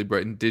admittedly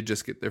Brighton did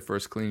just get their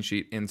first clean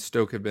sheet and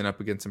Stoke have been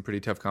up against some pretty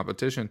tough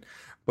competition.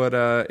 But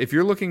if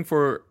you're looking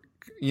for,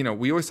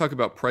 we always talk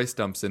about price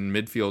dumps in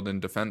midfield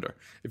and defender.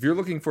 If you're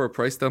looking for a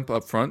price dump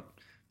up front,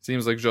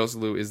 seems like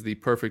Joselu is the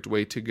perfect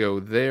way to go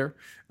there.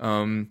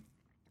 In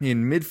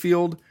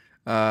midfield,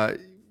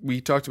 we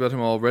talked about him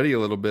already a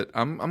little bit.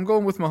 I'm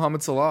going with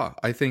Mohamed Salah.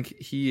 I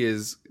think he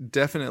is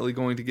definitely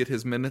going to get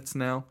his minutes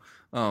now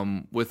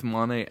with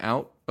Mane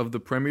out of the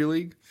Premier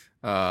League.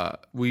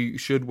 We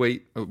should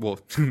wait.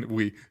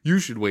 You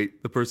should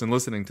wait, the person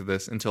listening to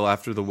this, until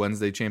after the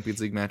Wednesday Champions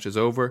League match is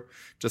over,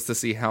 just to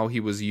see how he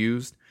was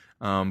used.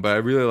 But I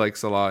really like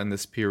Salah in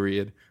this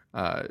period.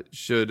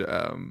 Should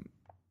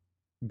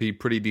be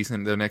pretty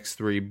decent. The next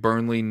three: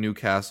 Burnley,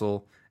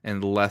 Newcastle,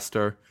 and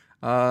Leicester.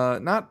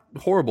 Not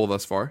horrible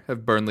thus far,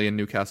 have Burnley and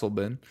Newcastle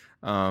been.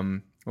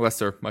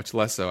 Leicester, much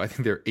less so. I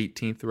think they're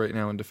 18th right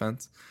now in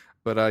defense.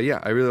 But I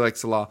really like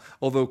Salah.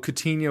 Although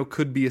Coutinho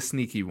could be a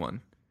sneaky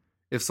one.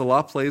 If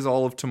Salah plays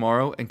all of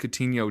tomorrow and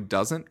Coutinho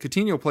doesn't,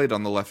 Coutinho played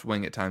on the left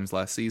wing at times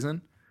last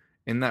season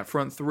in that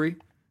front three,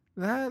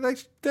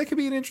 that could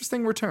be an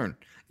interesting return.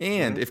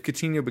 And if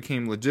Coutinho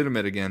became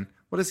legitimate again,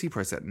 what is he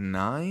priced at?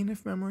 9,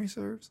 if memory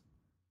serves?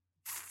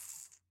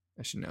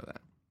 I should know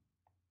that.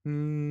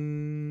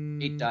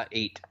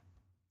 8.8.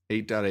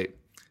 8.8.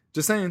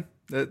 Just saying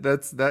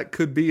that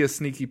could be a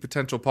sneaky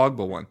potential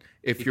Pogba one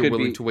if you're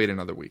willing to wait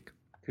another week.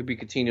 Could be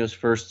Coutinho's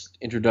first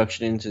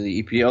introduction into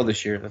the EPL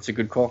this year. That's a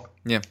good call.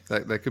 Yeah,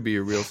 that could be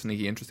a real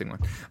sneaky, interesting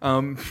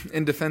one.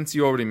 In defense,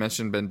 you already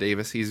mentioned Ben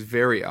Davies. He's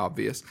very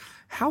obvious.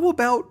 How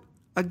about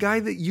a guy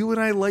that you and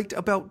I liked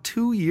about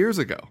 2 years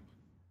ago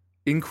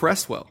in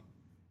Cresswell?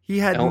 He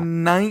had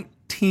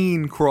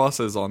 19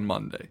 crosses on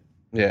Monday.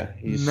 Yeah,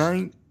 he's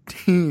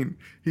 19.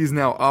 He's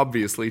now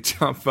obviously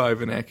top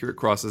 5 in accurate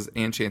crosses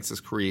and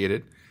chances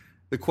created.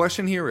 The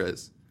question here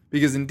is,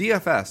 because in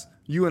DFS,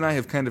 you and I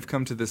have kind of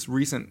come to this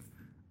recent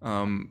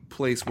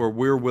place where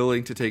we're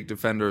willing to take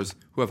defenders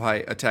who have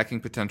high attacking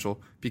potential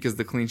because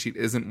the clean sheet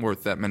isn't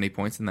worth that many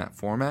points in that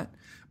format.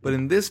 But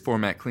in this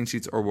format, clean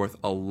sheets are worth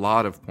a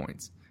lot of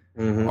points.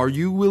 Mm-hmm. Are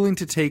you willing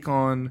to take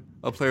on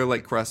a player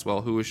like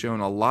Cresswell, who has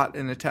shown a lot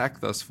in attack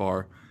thus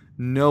far,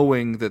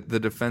 knowing that the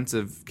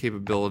defensive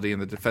capability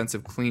and the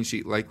defensive clean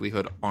sheet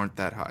likelihood aren't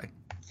that high?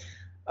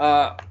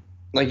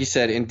 Like you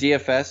said, in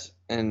DFS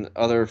and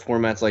other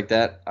formats like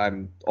that,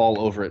 I'm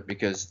all over it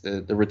because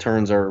the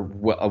returns are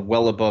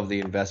well above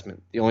the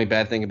investment. The only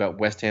bad thing about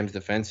West Ham's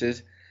defense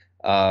is,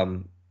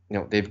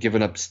 they've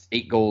given up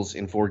 8 goals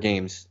in 4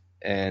 games,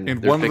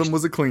 and one of them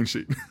was a clean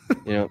sheet.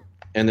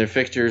 And their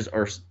fixtures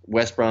are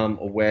West Brom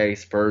away,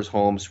 Spurs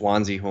home,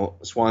 Swansea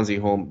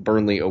home,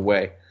 Burnley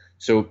away.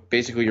 So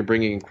basically, you're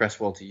bringing in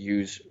Cresswell to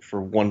use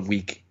for 1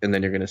 week, and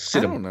then you're going to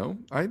sit him. I don't know.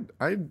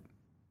 I'd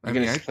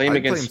play him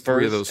against Spurs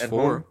 3 of those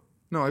 4. Home?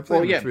 No, I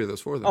played him in 3 of those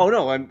 4. Then. Oh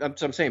no, I'm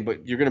saying,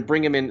 but you're going to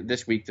bring him in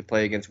this week to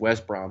play against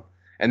West Brom,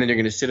 and then you're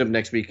going to sit him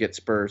next week at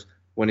Spurs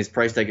when his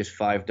price tag is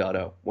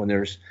 5.0. When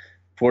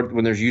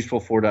there's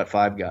useful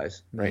 4.5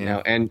 guys right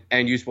now, and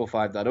useful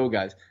 5.0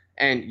 guys,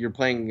 and you're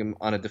playing him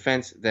on a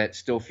defense that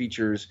still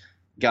features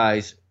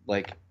guys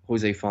like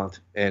Jose Font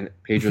and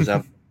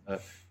Pedro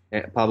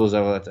and Pablo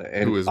Zavaleta,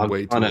 and who is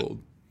way too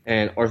old,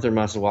 and Arthur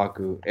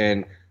Masuaku,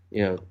 and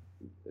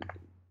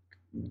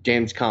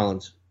James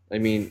Collins. I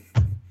mean,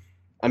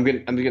 I'm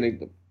gonna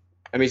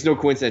I mean, it's no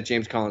coincidence that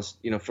James Collins,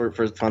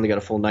 first finally got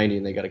a full 90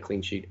 and they got a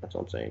clean sheet. That's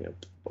all I'm saying.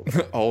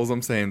 All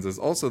I'm saying is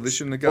also they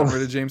shouldn't have gotten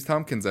rid of James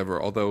Tompkins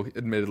ever, although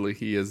admittedly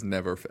he is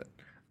never fit.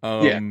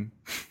 Yeah.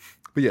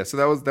 But yeah,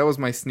 so that was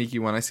my sneaky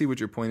one. I see what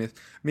your point is.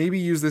 Maybe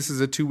use this as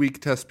a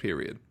 2-week test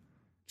period.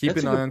 Keep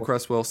an eye on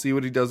Cresswell, see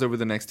what he does over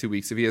the next 2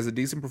 weeks. If he has a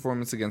decent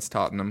performance against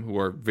Tottenham, who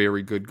are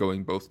very good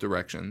going both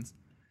directions,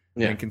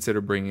 and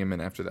consider bringing him in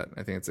after that.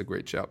 I think it's a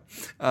great shout.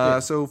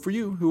 So for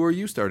you, who are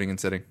you starting and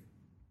sitting?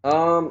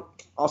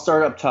 I'll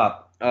start up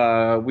top.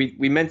 I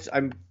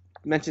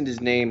mentioned his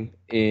name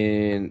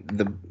in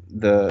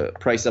the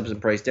price ups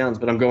and price downs,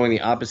 but I'm going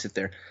the opposite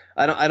there.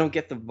 I don't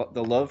get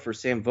the love for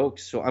Sam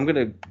Vokes, so I'm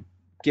gonna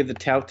give the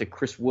tout to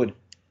Chris Wood.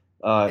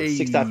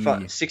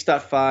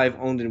 6.5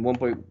 owned in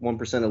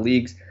 1.1% of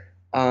leagues.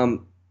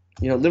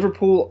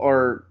 Liverpool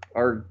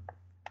are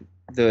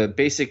the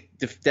basic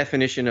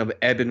definition of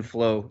ebb and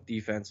flow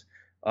defense.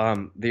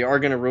 They are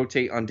going to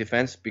rotate on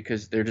defense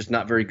because they're just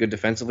not very good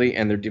defensively,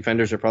 and their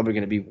defenders are probably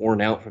going to be worn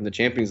out from the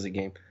Champions League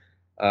game.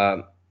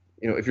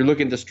 If you're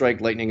looking to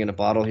strike lightning in a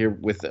bottle here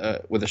with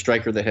a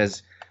striker that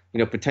has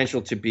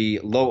potential to be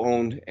low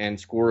owned and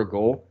score a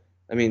goal,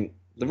 I mean,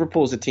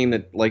 Liverpool is a team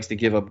that likes to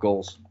give up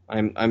goals.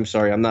 I'm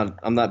sorry, I'm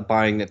not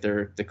buying that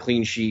they're the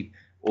clean sheet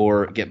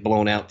or get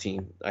blown out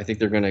team. I think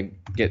they're going to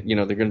get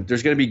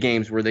there's going to be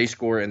games where they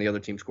score and the other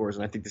team scores,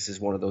 and I think this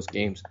is one of those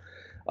games.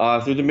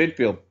 Through the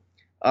midfield.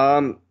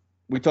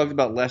 We talked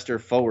about Leicester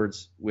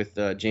forwards with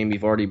Jamie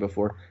Vardy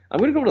before. I'm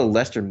going to go with a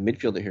Leicester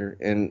midfielder here,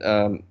 and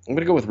I'm going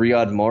to go with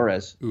Riyad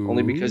Mahrez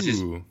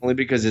only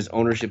because his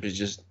ownership is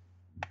just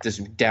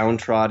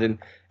downtrodden,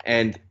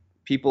 and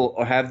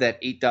people have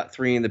that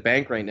 8.3 in the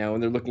bank right now,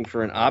 and they're looking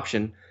for an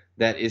option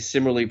that is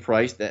similarly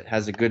priced that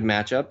has a good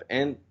matchup.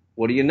 And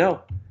what do you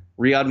know?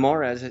 Riyad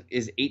Mahrez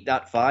is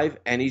 8.5,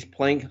 and he's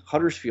playing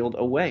Huddersfield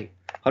away.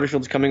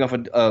 Huddersfield's coming off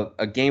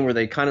a game where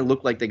they kind of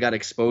look like they got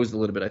exposed a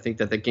little bit. I think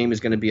that game is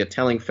going to be a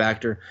telling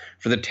factor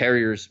for the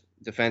Terriers'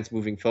 defense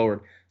moving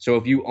forward. So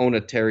if you own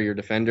a Terrier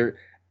defender,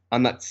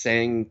 I'm not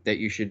saying that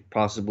you should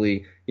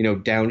possibly,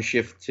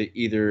 downshift to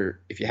either.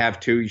 If you have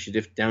two, you should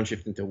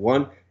downshift into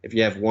one. If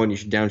you have one, you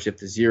should downshift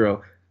to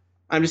zero.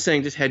 I'm just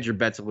saying, just hedge your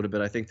bets a little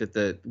bit. I think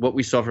that what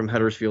we saw from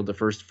Huddersfield the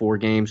first 4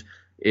 games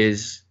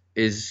is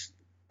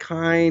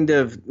kind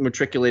of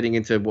matriculating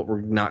into what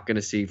we're not going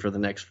to see for the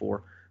next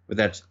 4. But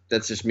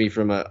that's just me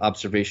from an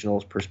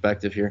observational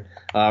perspective here.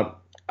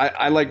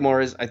 I like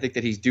Mahrez. I think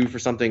that he's due for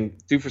something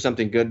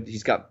good.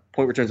 He's got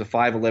point returns of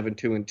 5, 11,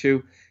 2, and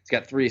 2. He's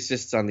got 3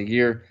 assists on the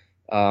year.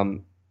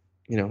 I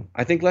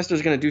think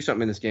Leicester's going to do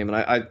something in this game, and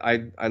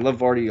I love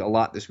Vardy a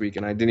lot this week,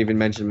 and I didn't even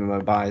mention him in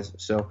my buys,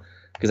 so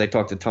because I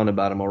talked a ton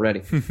about him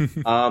already.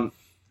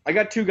 I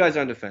got 2 guys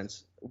on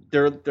defense.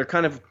 They're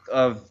kind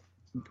of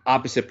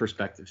opposite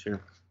perspectives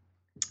here.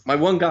 My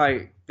one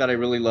guy that I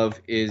really love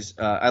is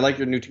I like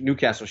your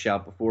Newcastle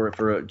shout before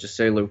for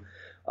Joselu.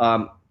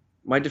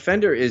 My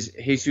defender is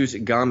Jesus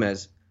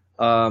Gomez.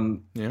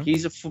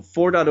 He's a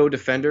 4.0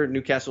 defender.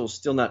 Newcastle is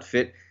still not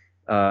fit.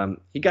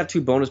 He got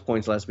 2 bonus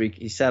points last week.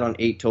 He sat on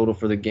 8 total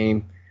for the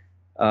game.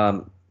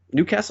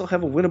 Newcastle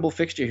have a winnable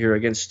fixture here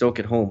against Stoke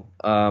at home.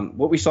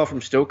 What we saw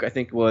from Stoke, I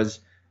think, was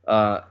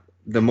the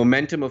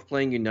momentum of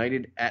playing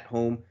United at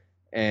home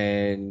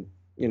and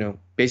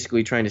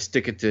basically trying to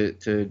stick it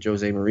to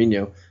Jose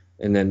Mourinho.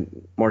 And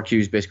then Mark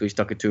Hughes basically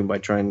stuck it to him by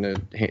trying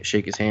to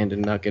shake his hand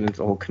and not get into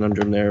the whole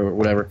conundrum there or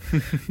whatever.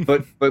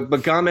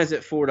 but Gomez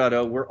at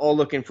 4.0, we're all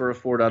looking for a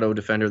 4.0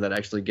 defender that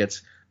actually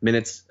gets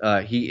minutes.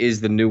 He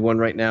is the new one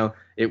right now.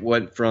 It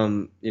went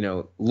from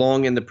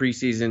Long in the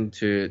preseason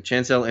to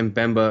Chancel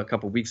Mbemba a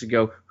couple weeks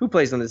ago, who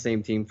plays on the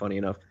same team, funny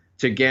enough,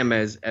 to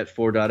Gomez at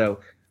 4.0.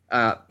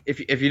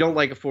 If you don't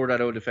like a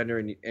 4.0 defender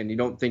and you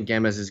don't think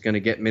Gomez is going to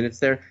get minutes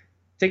there,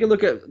 take a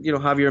look at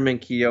Javier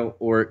Manquillo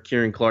or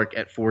Kieran Clark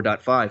at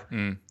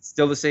 4.5.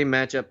 Still the same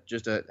matchup,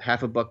 just a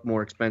half a buck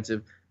more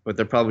expensive, but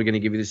they're probably going to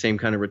give you the same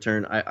kind of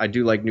return. I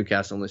do like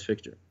Newcastle in this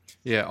fixture.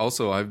 Yeah,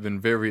 also I've been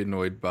very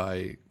annoyed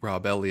by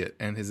Rob Elliott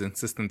and his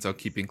insistence on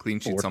keeping clean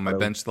sheets on my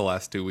bench the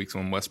last 2 weeks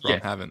when West Brom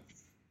haven't.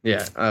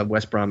 Yeah,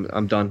 West Brom,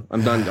 I'm done.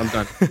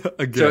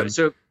 Again.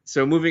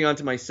 So moving on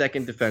to my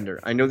second defender.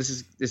 I know this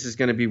is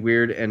going to be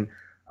weird, and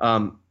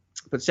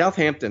but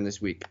Southampton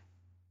this week,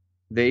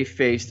 they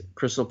faced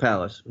Crystal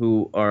Palace,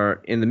 who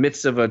are in the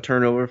midst of a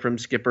turnover from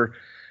skipper.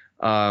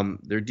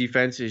 Their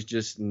defense is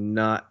just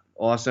not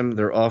awesome.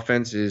 Their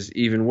offense is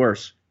even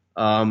worse.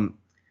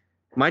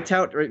 My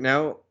tout right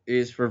now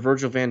is for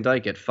Virgil van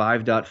Dijk at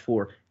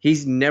 5.4.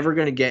 He's never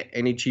going to get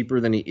any cheaper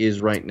than he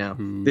is right now.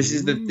 This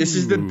is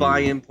the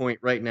buy-in point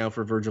right now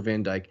for Virgil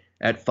van Dijk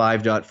at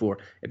 5.4.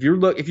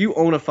 If you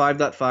own a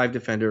 5.5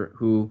 defender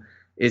who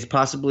is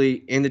possibly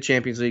in the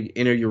Champions League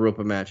in a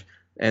Europa match,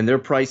 and their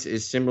price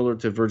is similar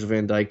to Virgil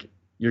van Dijk,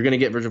 you're going to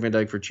get Virgil van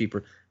Dijk for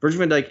cheaper. Virgil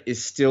van Dijk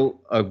is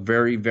still a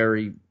very,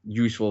 very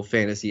useful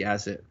fantasy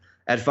asset.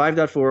 At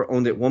 5.4,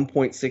 owned at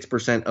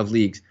 1.6% of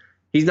leagues.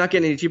 He's not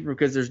getting any cheaper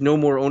because there's no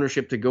more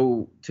ownership to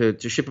go to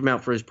ship him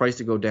out for his price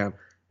to go down.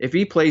 If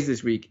he plays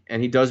this week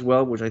and he does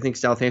well, which I think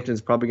Southampton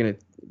is probably going to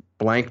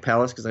blank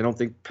Palace because I don't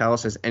think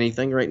Palace has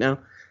anything right now.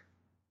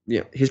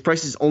 Yeah, his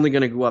price is only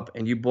going to go up,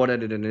 and you bought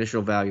it at an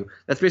initial value.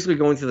 That's basically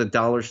going to the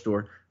dollar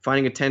store,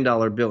 finding a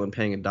 $10 bill and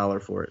paying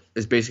 $1 for it.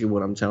 Is basically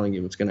what I'm telling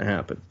you what's going to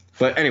happen.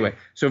 But anyway,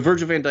 so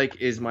Virgil van Dijk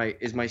is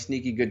my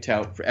sneaky good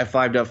tout for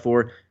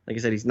F5.4. Like I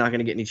said, he's not going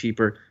to get any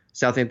cheaper.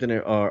 Southampton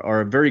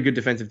are a very good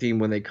defensive team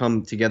when they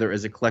come together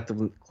as a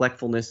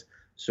collectiveness.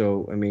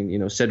 So I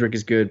mean, Cedric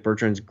is good,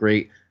 Bertrand's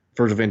great,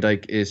 Virgil van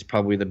Dijk is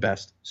probably the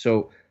best.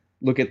 So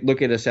look at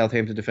a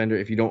Southampton defender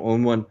if you don't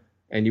own one.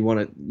 And you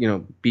want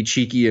to, be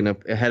cheeky and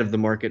ahead of the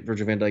market,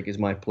 Virgil van Dijk is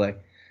my play.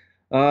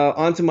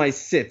 On to my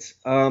sits.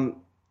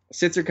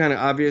 Sits are kind of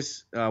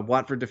obvious.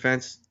 Watford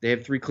defense, they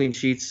have 3 clean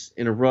sheets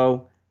in a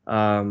row.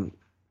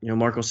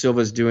 Marco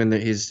Silva's doing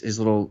his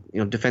little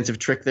defensive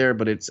trick there,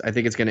 but I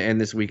think it's going to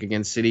end this week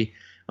against City,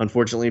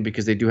 unfortunately,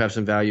 because they do have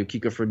some value.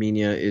 Kiko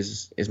Firmino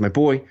is my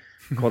boy.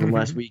 Called him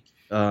last week.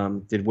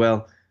 Did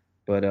well,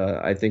 but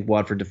I think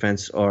Watford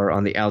defense are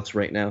on the outs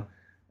right now.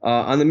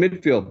 On the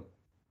midfield.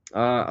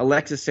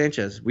 Alexis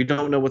Sanchez. We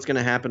don't know what's going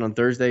to happen on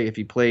Thursday if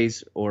he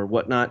plays or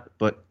whatnot,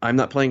 but I'm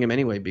not playing him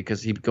anyway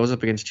because he goes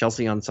up against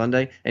Chelsea on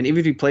Sunday. And even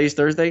if he plays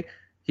Thursday,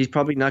 he's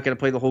probably not going to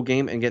play the whole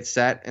game and get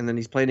sat. And then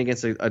he's playing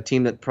against a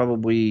team that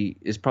probably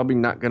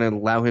not going to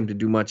allow him to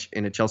do much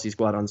in a Chelsea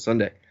squad on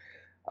Sunday.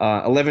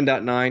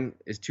 11.9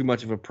 is too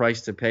much of a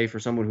price to pay for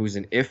someone who's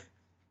an if.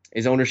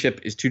 His ownership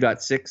is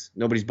 2.6.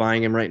 Nobody's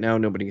buying him right now.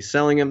 Nobody's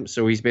selling him.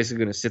 So he's basically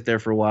going to sit there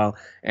for a while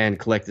and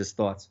collect his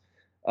thoughts.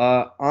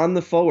 On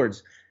the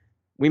forwards,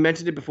 we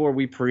mentioned it before,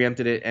 we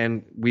preempted it,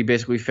 and we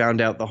basically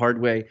found out the hard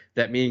way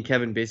that me and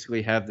Kevin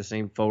basically have the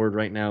same forward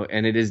right now,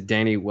 and it is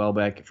Danny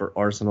Welbeck for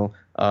Arsenal.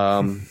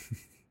 I'm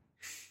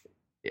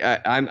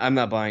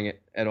not buying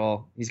it at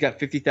all. He's got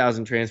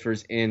 50,000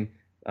 transfers in,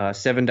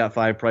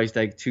 7.5 price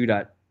tag,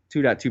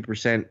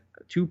 2.2%,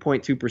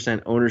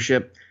 2.2%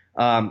 ownership.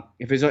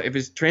 If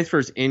his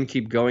transfers in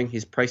keep going,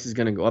 his price is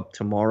going to go up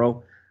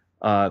tomorrow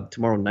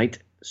night.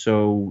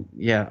 So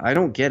yeah, I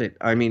don't get it.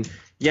 I mean,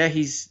 yeah,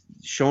 he's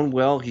shown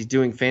well. He's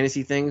doing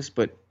fantasy things,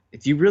 but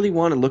if you really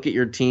want to look at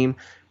your team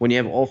when you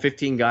have all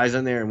 15 guys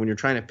on there and when you're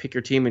trying to pick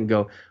your team and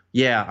go,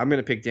 yeah, I'm going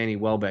to pick Danny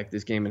Welbeck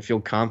this game and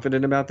feel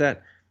confident about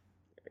that,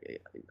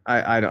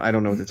 I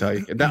don't know what to tell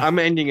you. I'm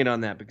ending it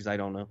on that because I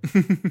don't know.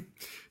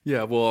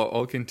 Yeah, well,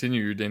 I'll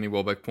continue your Danny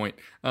Welbeck point.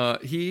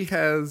 He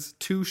has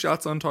 2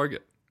 shots on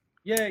target.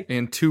 Yay.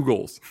 And 2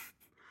 goals.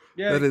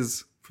 Yay. That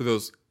is, for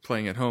those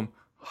playing at home,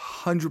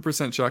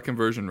 100% shot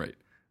conversion rate.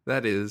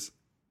 That is,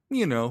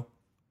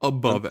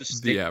 above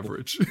the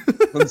average.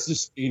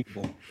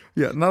 Unsustainable.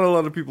 Yeah, not a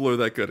lot of people are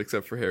that good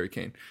except for Harry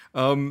Kane.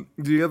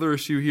 The other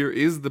issue here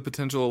is the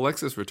potential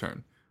Alexis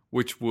return,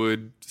 which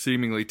would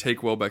seemingly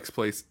take Welbeck's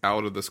place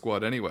out of the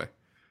squad anyway.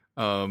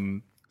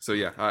 So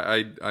yeah,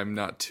 I'm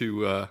not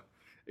too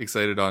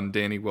excited on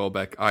Danny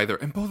Welbeck either.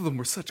 And both of them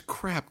were such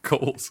crap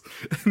goals.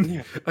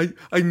 Yeah.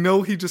 I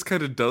know he just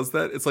kind of does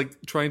that. It's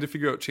like trying to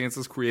figure out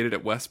chances created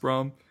at West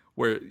Brom,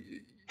 where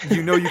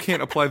you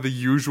can't apply the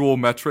usual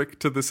metric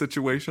to the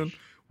situation.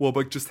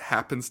 Welbeck just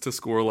happens to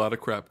score a lot of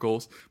crap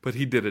goals, but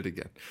he did it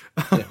again.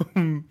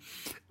 Yeah.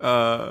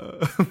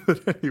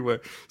 But anyway,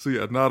 so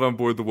yeah, not on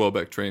board the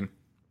Welbeck train.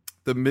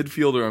 The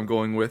midfielder I'm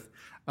going with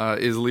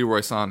is Leroy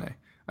Sané.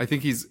 I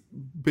think he's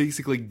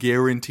basically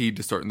guaranteed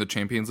to start in the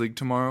Champions League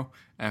tomorrow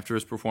after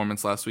his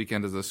performance last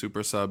weekend as a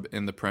super sub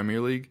in the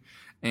Premier League,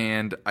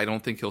 and I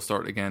don't think he'll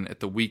start again at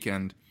the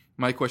weekend.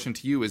 My question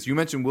to you is, you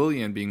mentioned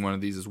Willian being one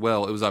of these as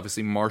well. It was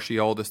obviously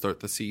Martial to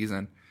start the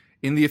season.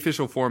 In the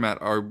official format,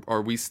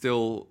 are we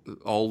still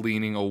all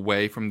leaning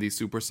away from these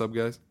super sub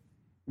guys?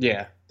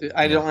 Yeah,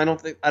 I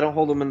don't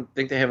hold them and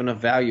think they have enough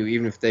value,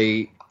 even if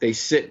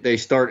they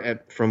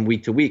start from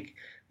week to week,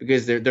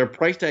 because their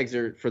price tags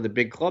are for the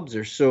big clubs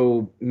are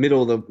so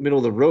middle of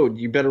the road.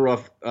 You're better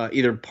off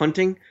either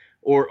punting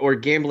or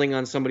gambling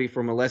on somebody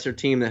from a lesser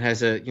team that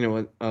has a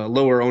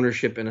lower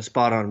ownership and a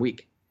spot on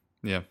week.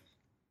 Yeah.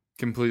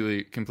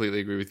 Completely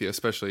agree with you,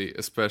 especially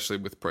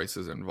with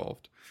prices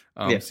involved.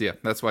 So yeah,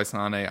 that's why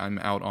Sané I'm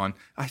out on.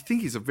 I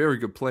think he's a very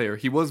good player.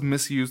 He was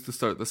misused to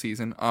start the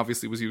season.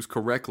 Obviously was used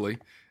correctly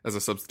as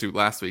a substitute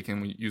last week,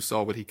 and you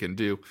saw what he can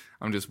do.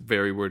 I'm just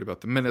very worried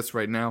about the minutes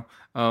right now.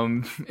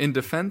 In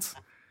defense,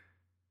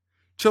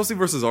 Chelsea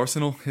versus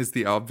Arsenal is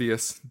the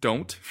obvious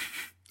don't.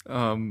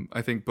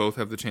 I think both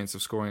have the chance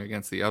of scoring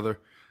against the other.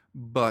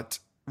 But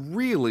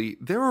really,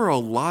 there are a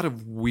lot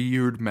of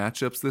weird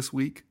matchups this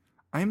week.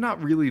 I'm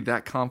not really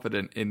that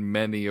confident in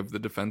many of the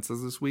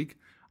defenses this week.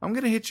 I'm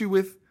going to hit you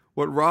with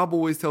what Rob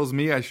always tells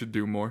me I should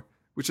do more,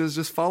 which is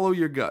just follow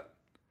your gut.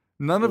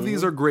 None of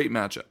these are great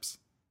matchups.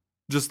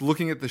 Just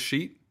looking at the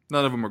sheet,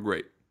 none of them are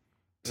great.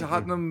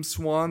 Tottenham,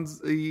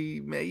 Swansea,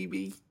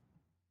 maybe,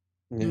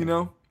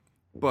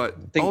 but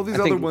all these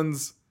other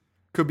ones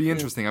could be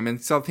interesting. I mean,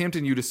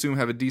 Southampton, you'd assume,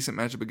 have a decent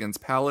matchup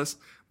against Palace,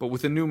 but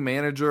with a new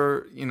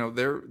manager,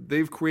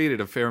 they've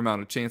created a fair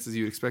amount of chances.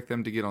 You'd expect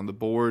them to get on the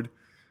board.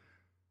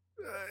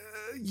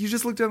 You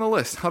just look down the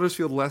list.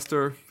 Huddersfield,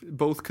 Leicester,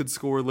 both could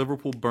score.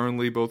 Liverpool,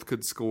 Burnley, both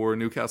could score.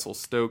 Newcastle,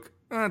 Stoke.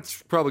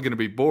 It's probably going to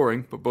be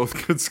boring, but both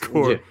could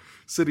score. Yeah.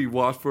 City,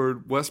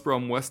 Watford, West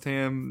Brom, West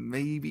Ham,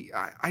 maybe.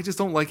 I just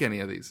don't like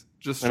any of these.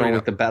 Just I straight don't up.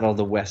 like the Battle of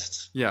the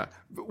Wests. Yeah.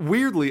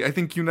 Weirdly, I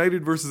think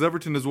United versus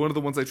Everton is one of the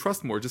ones I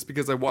trust more, just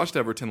because I watched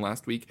Everton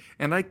last week,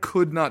 and I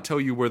could not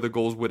tell you where the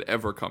goals would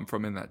ever come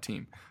from in that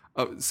team.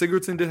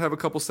 Sigurdsson did have a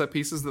couple set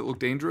pieces that looked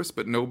dangerous,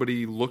 but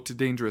nobody looked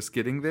dangerous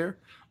getting there.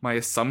 My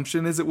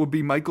assumption is it would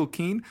be Michael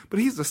Keane, but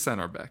he's a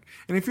center back.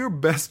 And if your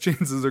best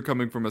chances are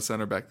coming from a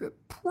center back,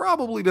 that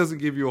probably doesn't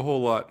give you a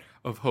whole lot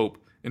of hope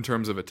in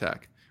terms of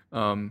attack.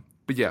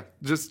 But yeah,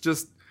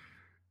 just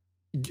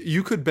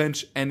you could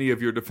bench any of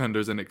your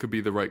defenders and it could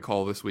be the right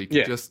call this week.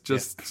 Yeah.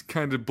 Just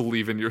kind of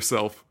believe in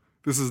yourself.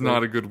 This is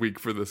not a good week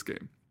for this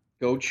game.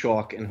 Go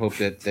chalk and hope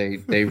that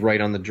they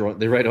write on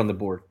the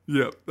board.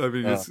 Yeah, I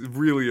mean, it's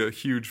really a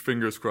huge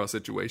fingers crossed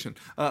situation.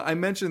 I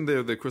mentioned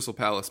the Crystal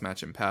Palace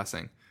match in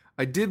passing.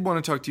 I did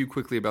want to talk to you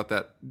quickly about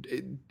that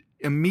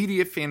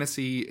immediate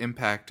fantasy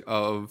impact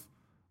of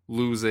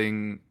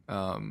losing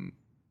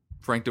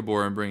Frank de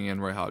Boer and bringing in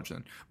Roy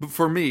Hodgson. But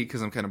for me,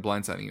 because I'm kind of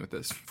blindsiding you with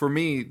this, for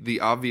me, the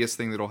obvious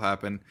thing that'll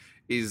happen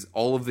is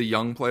all of the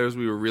young players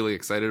we were really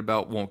excited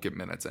about won't get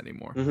minutes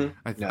anymore. Mm-hmm.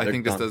 I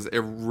think this does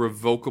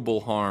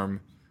irrevocable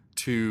harm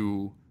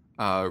to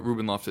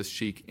Ruben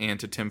Loftus-Cheek and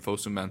to Tim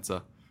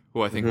Fosu-Mensah,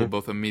 who I think will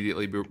both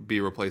immediately be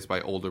replaced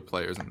by older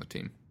players in the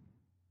team.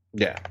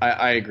 Yeah,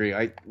 I agree.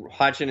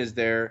 Hodgson is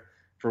there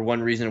for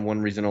one reason and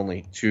one reason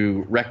only,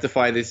 to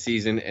rectify this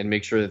season and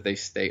make sure that they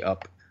stay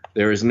up.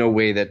 There is no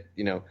way that,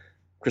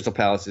 Crystal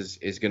Palace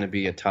is going to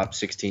be a top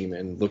 6 team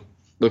and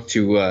look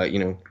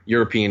to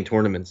European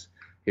tournaments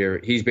here.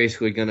 He's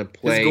basically going to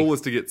play. His goal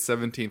is to get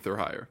 17th or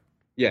higher.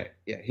 Yeah.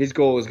 His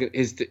goal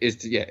is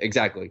to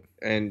exactly,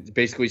 and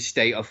basically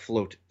stay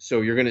afloat.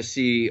 So you're going to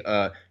see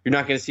you're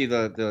not going to see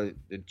the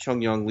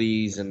Chung Yong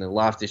Lees and the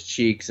Loftus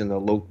Cheeks and the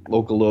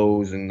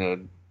Localos and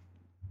the.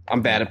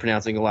 I'm bad at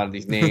pronouncing a lot of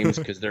these names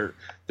because they're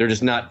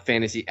just not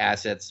fantasy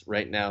assets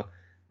right now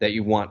that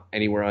you want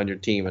anywhere on your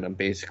team. And I'm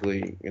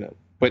basically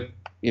but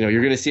you're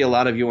going to see a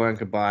lot of Yohan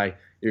Cabaye.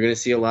 You're going to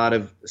see a lot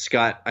of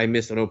Scott. I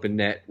missed an open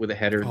net with a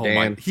header. Oh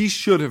damn, he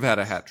should have had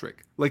a hat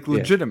trick,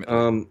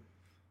 legitimately.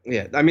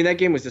 Yeah, I mean, that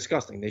game was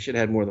disgusting. They should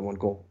have had more than one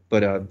goal.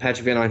 But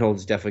Patrick Van Aanholt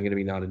is definitely going to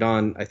be nodded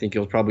on. I think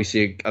you'll probably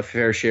see a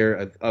fair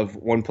share of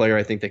one player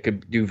I think that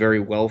could do very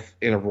well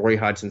in a Roy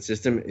Hodgson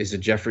system is a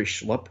Jeffrey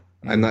Schlupp.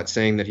 I'm not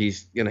saying that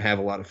he's going to have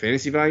a lot of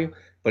fantasy value,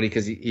 but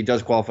because he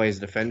does qualify as a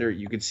defender,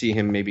 you could see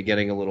him maybe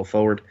getting a little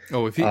forward.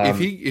 Oh, if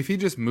he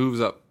just moves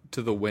up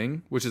to the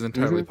wing, which is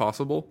entirely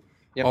possible,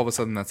 all of a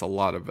sudden that's a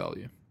lot of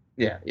value.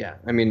 Yeah.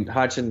 I mean,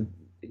 Hodgson.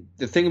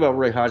 The thing about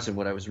Roy Hodgson,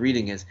 what I was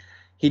reading is,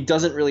 he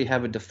doesn't really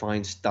have a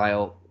defined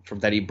style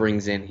that he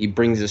brings in. He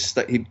brings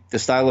the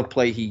style of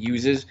play he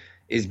uses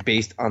is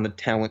based on the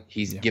talent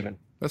he's given.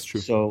 That's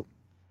true. So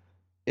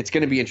it's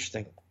going to be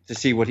interesting to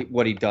see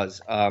what he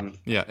does. And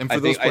for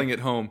those playing at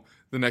home,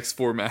 the next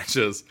 4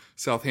 matches: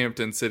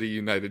 Southampton, City,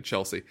 United,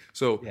 Chelsea.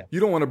 So you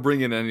don't want to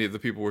bring in any of the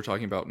people we're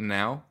talking about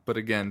now, but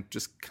again,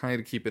 just kind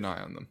of keep an eye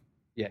on them.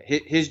 Yeah,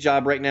 his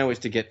job right now is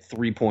to get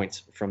 3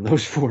 points from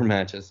those 4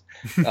 matches.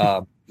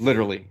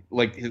 Literally,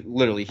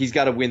 he's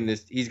got to win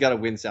this. He's got to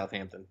win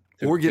Southampton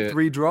or get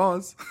 3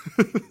 draws.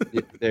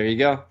 There you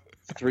go.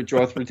 3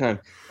 times.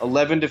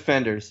 11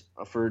 defenders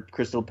for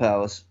Crystal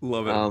Palace.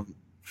 Love it.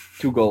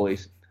 2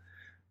 goalies.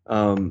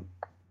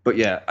 But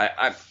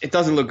yeah, it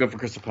doesn't look good for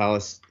Crystal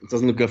Palace. It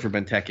doesn't look good for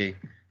Benteke.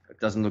 It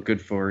doesn't look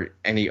good for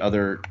any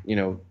other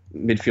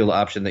midfield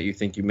option that you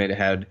think you may have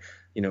had.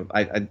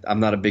 I'm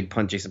not a big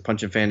Jason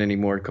Punchin fan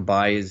anymore.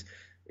 Cabaye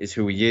is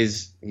who he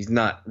is. He's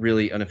not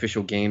really an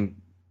official game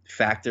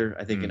factor.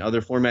 I think in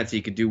other formats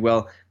he could do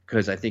well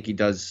because I think he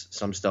does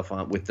some stuff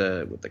with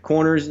the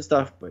corners and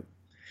stuff. But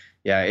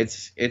yeah,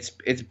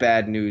 it's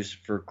bad news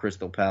for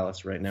Crystal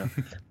Palace right now.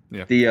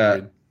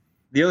 Yeah.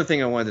 The other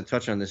thing I wanted to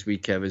touch on this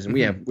week, Kev, is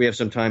we have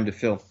some time to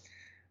fill.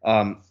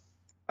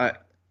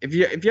 If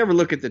you ever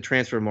look at the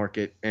transfer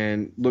market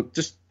and look,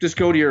 just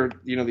go to your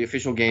the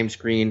official game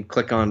screen,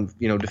 click on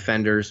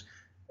defenders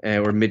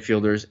or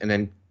midfielders, and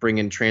then bring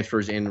in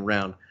transfers in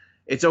round.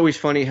 It's always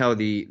funny how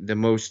the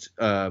most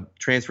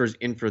transfers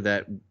in for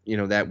that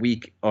that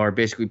week are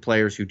basically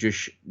players who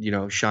just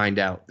shined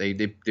out. They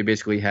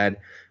basically had,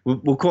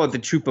 we'll call it the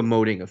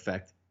Choupo-Moting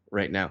effect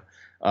right now.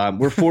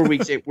 We're 4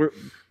 weeks in,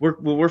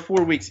 we're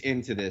 4 weeks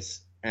into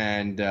this,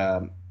 and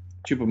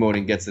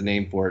Choupo-Moting gets the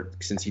name for it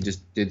since he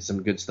just did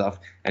some good stuff,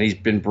 and he's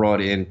been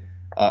brought in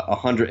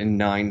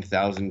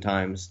 109,000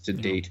 times to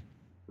date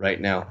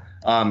right now.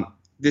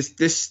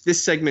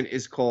 This segment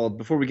is called,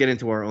 before we get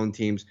into our own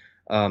teams,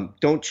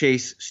 don't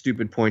chase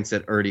stupid points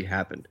that already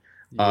happened.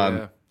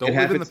 Don't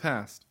live in the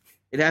past.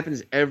 It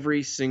happens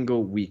every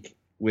single week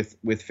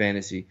with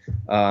fantasy.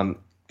 I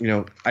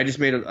just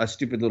made a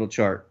stupid little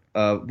chart.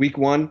 Week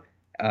 1,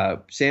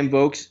 Sam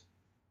Vokes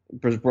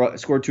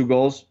scored 2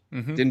 goals.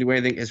 Didn't do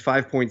anything. Has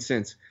 5 points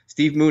since.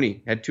 Steve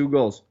Mooney had 2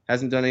 goals.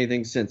 Hasn't done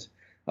anything since.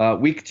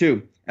 Week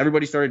 2,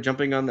 everybody started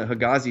jumping on the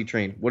Higazi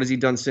train. What has he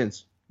done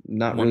since?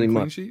 Not really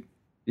much. Sheet?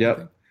 Yep.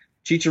 Okay.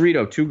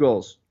 Chicharito, 2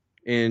 goals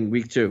in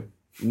week 2.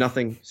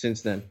 Nothing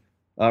since then.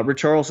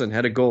 Richarlison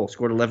had a goal,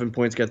 scored 11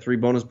 points, got 3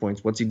 bonus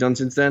points. What's he done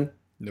since then?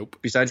 Nope.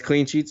 Besides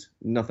clean sheets,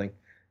 nothing.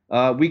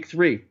 Week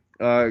 3,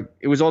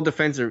 it was all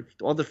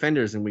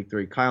defenders in week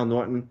 3. Kyle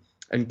Norton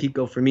and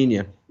Kiko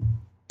Firmino.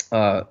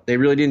 They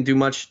really didn't do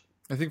much.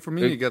 I think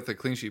Firmino got the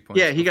clean sheet points.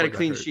 Yeah, he got a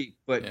clean sheet,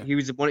 but he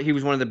was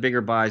one of the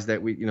bigger buys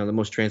that we, the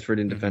most transferred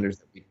in defenders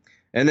that we.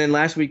 And then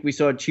last week we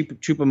saw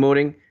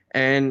Choupo-Moting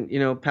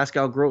and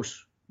Pascal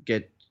Gross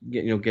get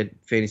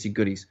fantasy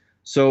goodies.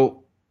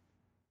 So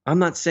I'm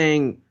not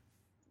saying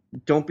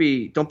don't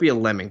be a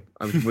lemming.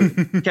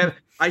 Kevin,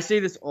 I say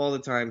this all the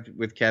time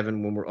with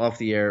Kevin when we're off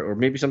the air, or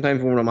maybe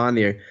sometimes when I'm on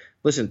the air.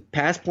 Listen,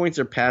 pass points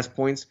are pass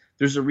points.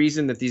 There's a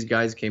reason that these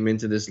guys came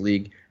into this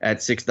league at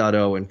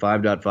 6.0 and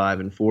 5.5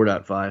 and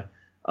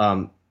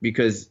 4.5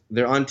 because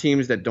they're on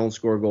teams that don't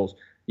score goals.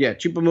 Yeah,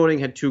 Choupo-Moting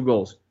had 2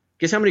 goals.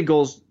 Guess how many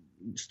goals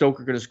Stoke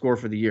are going to score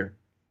for the year?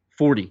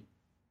 40.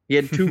 He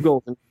had 2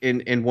 goals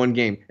in one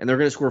game, and they're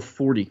going to score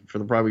 40 for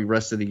the probably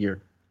rest of the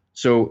year.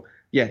 So,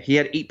 yeah, he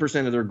had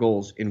 8% of their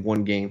goals in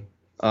one game.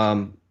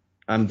 I'm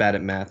bad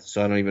at math,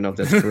 so I don't even know if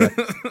that's correct.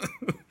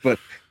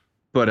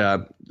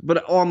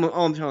 But all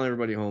I'm telling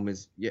everybody home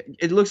is, yeah,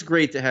 it looks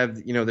great to have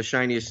the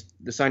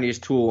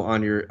shiniest tool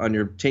on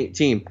your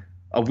team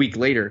a week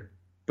later,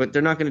 but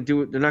they're not going to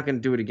do it. They're not going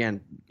to do it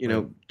again.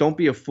 Don't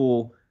be a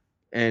fool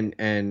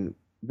and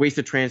waste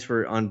a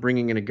transfer on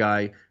bringing in a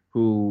guy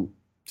who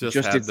just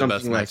did something the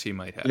best match he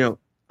might have.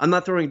 I'm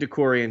not throwing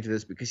Decore into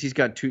this because he's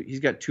got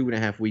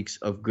 2.5 weeks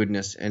of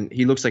goodness, and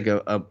he looks like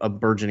a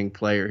burgeoning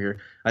player here.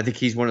 I think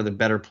he's one of the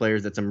better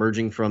players that's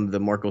emerging from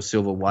the Marco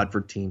Silva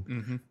Watford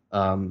team.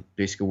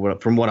 Basically,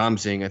 from what I'm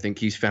seeing, I think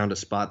he's found a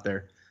spot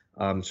there.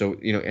 And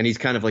he's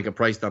kind of like a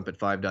price dump at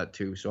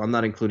 5.2. So I'm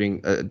not including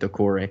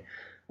Decore.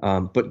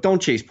 But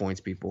don't chase points,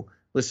 people.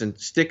 Listen,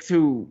 stick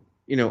to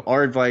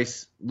our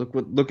advice.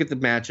 Look at the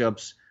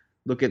matchups.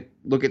 Look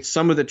at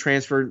some of the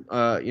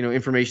transfer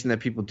information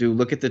that people do.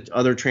 Look at the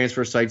other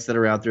transfer sites that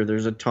are out there.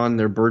 There's a ton.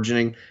 They're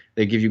burgeoning.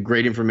 They give you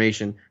great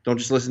information. Don't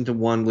just listen to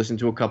one. Listen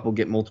to a couple.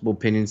 Get multiple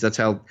opinions. That's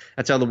how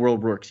the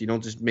world works. You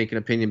don't just make an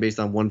opinion based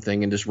on one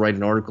thing and just write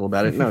an article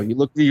about it. No, you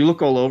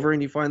look all over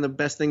and you find the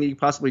best thing that you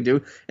possibly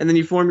do, and then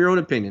you form your own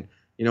opinion.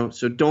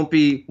 So don't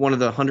be one of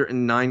the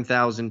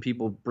 109,000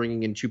 people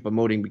bringing in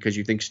Choupo-Moting because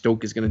you think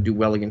Stoke is going to do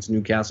well against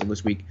Newcastle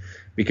this week.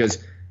 Because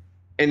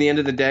in the end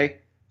of the day,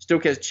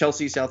 Stoke has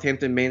Chelsea,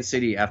 Southampton, Man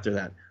City after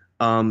that.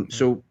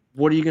 So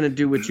what are you going to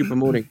do with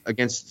Choupo-Moting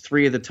against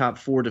 3 of the top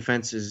 4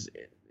 defenses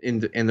in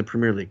the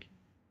Premier League?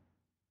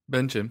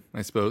 Bench him,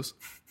 I suppose.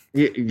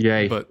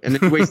 Yeah, but and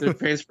then you wasted a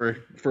transfer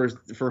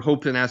for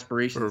hopes and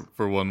aspirations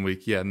for 1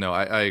 week. Yeah, no,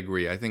 I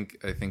agree. I think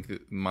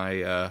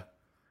my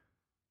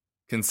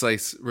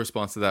concise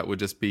response to that would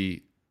just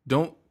be: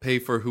 don't pay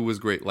for who was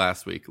great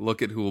last week.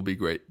 Look at who will be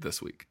great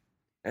this week.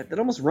 That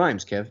almost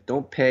rhymes, Kev.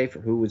 Don't pay for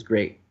who was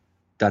great. ...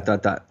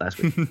 last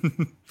week.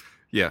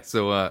 Yeah,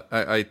 so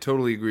I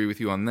totally agree with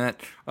you on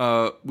that.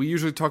 We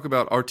usually talk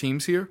about our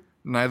teams here.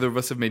 Neither of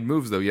us have made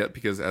moves, though, yet,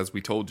 because as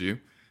we told you,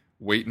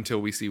 wait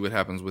until we see what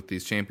happens with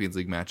these Champions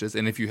League matches.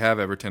 And if you have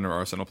Everton or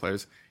Arsenal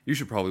players, you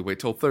should probably wait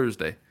till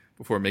Thursday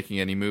before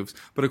making any moves.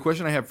 But a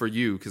question I have for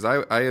you, because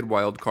I had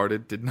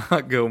wild-carded, did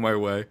not go my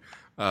way.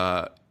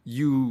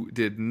 You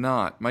did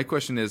not. My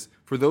question is,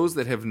 for those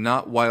that have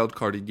not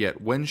wild-carded yet,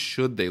 when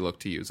should they look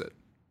to use it?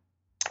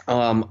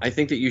 I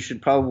think that you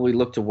should probably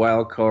look to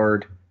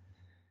wildcard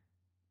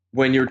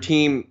when your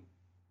team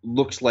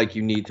looks like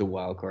you need to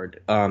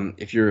wildcard.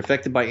 If you're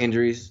affected by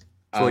injuries,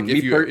 so like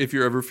if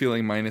you're ever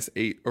feeling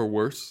 -8 or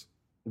worse,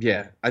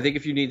 yeah, I think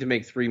if you need to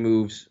make 3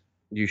 moves,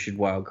 you should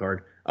wildcard.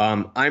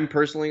 I'm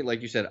personally,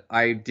 like you said,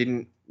 I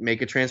didn't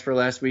make a transfer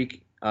last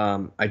week.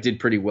 I did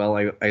pretty well.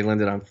 I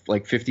landed on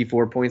like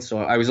 54 points, so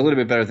I was a little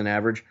bit better than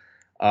average.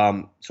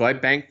 So I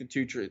banked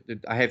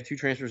I have 2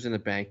 transfers in the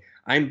bank.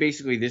 I'm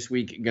basically this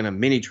week going to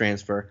mini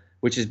transfer,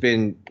 which has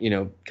been,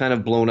 kind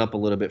of blown up a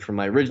little bit from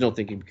my original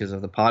thinking because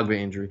of the Pogba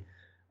injury.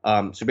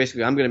 So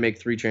basically I'm going to make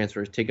 3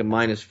 transfers, take a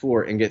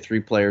 -4 and get 3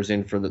 players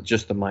in for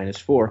just the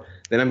 -4.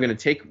 Then I'm going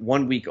to take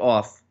 1 week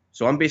off.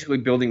 So I'm basically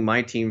building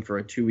my team for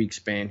a 2-week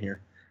span here.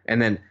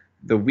 And then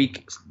the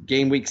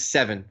game week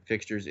 7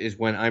 fixtures is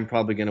when I'm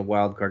probably going to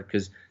wild card,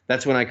 because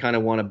that's when I kind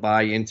of want to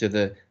buy into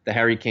the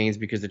Harry Kanes,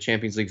 because the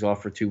Champions League's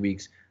off for 2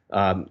 weeks.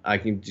 I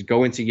can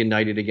go into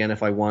United again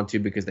if I want to,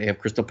 because they have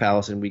Crystal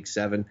Palace in week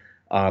 7.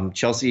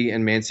 Chelsea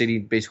and Man City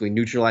basically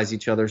neutralize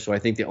each other, so I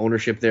think the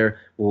ownership there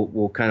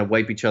will kind of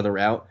wipe each other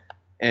out.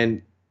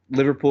 And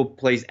Liverpool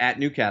plays at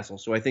Newcastle,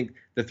 so I think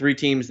the 3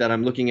 teams that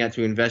I'm looking at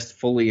to invest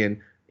fully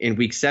in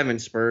week 7,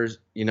 Spurs,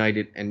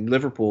 United, and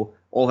Liverpool,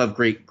 all have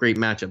great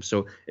matchups.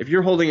 So if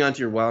you're holding on to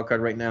your wild card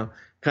right now,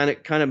 kind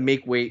of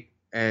make weight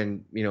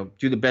and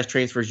do the best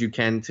transfers you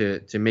can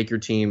to make your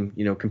team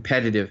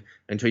competitive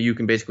until you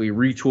can basically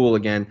retool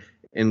again,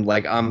 and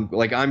like I'm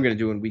going to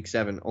do in week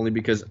 7, only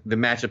because the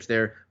matchups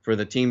there for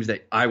the teams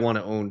that I want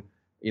to own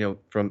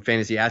from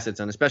fantasy assets,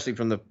 and especially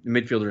from the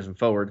midfielders and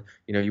forward.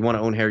 You want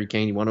to own Harry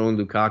Kane, you want to own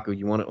Lukaku,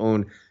 you want to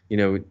own,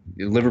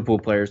 Liverpool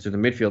players through the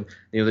midfield.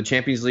 The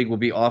Champions League will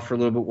be off for a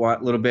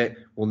little bit.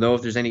 We'll know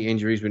if there's any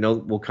injuries.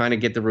 We'll kind of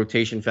get the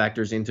rotation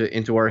factors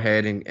into our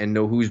head and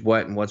know who's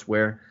what and what's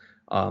where.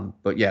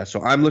 But yeah,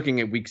 so I'm looking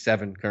at week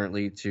 7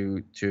 currently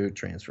to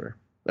transfer,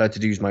 to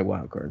use my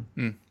wild card.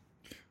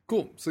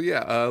 Cool. So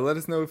yeah, let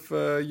us know if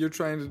you're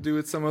trying to do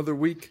it some other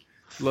week.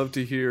 Love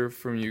to hear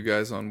from you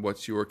guys on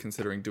what you are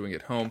considering doing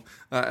at home.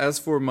 As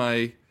for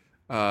my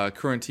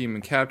current team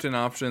and captain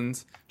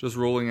options, just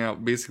rolling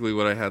out basically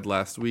what I had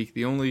last week.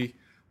 The only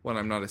one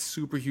I'm not a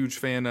super huge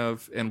fan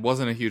of, and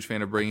wasn't a huge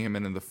fan of bringing him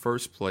in the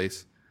first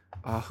place.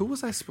 Who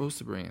was I supposed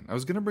to bring in? I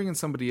was going to bring in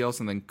somebody else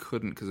and then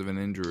couldn't because of an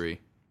injury.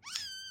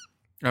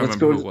 Let's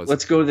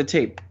go to the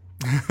tape.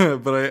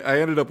 But I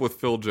ended up with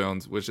Phil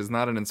Jones, which is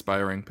not an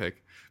inspiring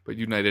pick. But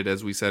United,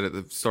 as we said at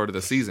the start of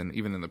the season,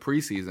 even in the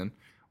preseason,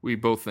 we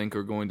both think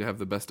are going to have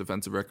the best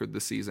defensive record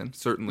this season.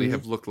 Certainly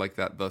have looked like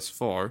that thus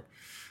far.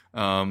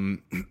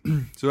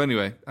 So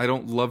anyway, I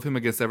don't love him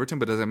against Everton,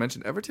 but as I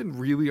mentioned, Everton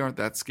really aren't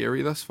that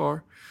scary thus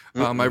far.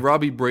 My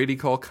Robbie Brady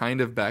call kind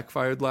of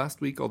backfired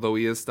last week, although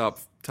he is top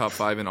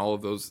 5 in all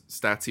of those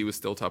stats. He was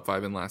still top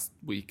 5 in last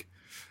week.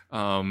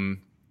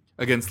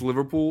 Against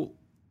Liverpool,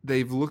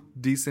 they've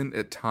looked decent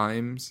at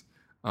times.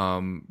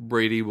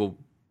 Brady will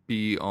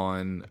be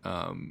on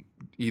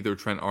either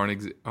Trent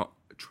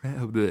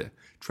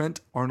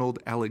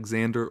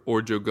Arnold-Alexander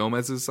or Joe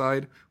Gomez's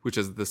side, which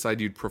is the side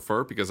you'd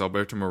prefer because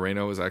Alberto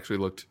Moreno has actually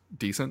looked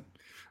decent.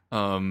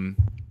 But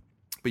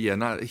yeah,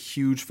 not a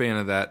huge fan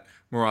of that.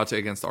 Morata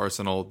against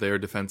Arsenal, their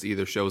defense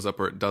either shows up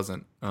or it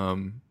doesn't.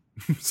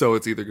 So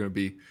it's either going to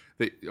be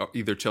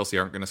either Chelsea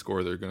aren't going to score,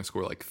 or they're going to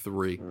score like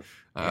 3.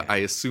 I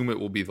assume it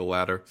will be the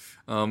latter.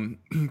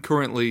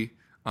 Currently,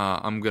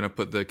 I'm going to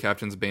put the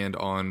captain's band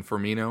on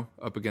Firmino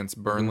up against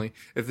Burnley.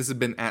 If this had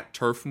been at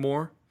Turf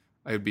Moor,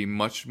 I would be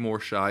much more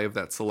shy of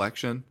that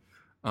selection.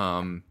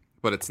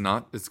 But it's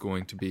not. It's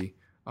going to be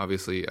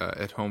obviously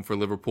at home for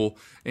Liverpool.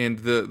 And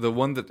the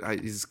one that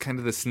is kind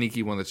of the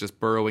sneaky one that's just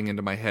burrowing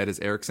into my head is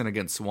Eriksen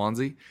against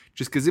Swansea.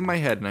 Just because in my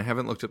head, and I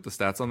haven't looked up the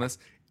stats on this,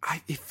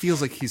 it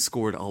feels like he's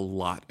scored a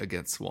lot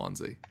against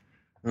Swansea.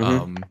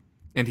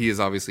 And he is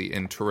obviously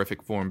in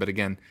terrific form. But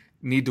again,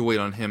 need to wait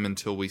on him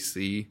until we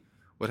see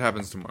what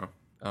happens tomorrow.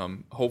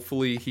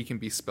 Hopefully he can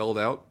be spelled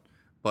out.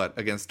 But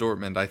against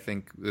Dortmund, I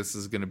think this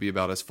is going to be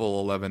about as full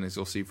 11 as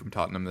you'll see from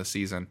Tottenham this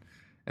season.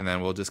 And then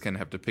we'll just kind of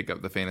have to pick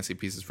up the fantasy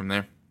pieces from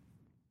there.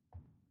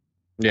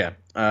 Yeah,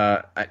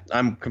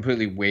 I'm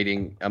completely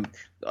waiting.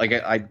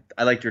 I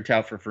liked your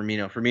tout for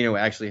Firmino. Firmino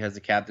actually has the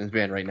captain's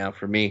band right now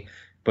for me,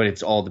 but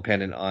it's all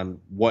dependent on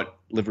what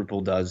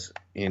Liverpool does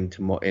in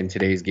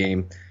today's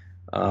game.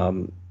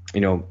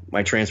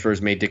 My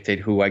transfers may dictate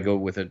who I go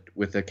with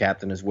a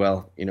captain as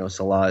well.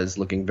 Salah is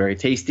looking very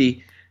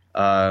tasty.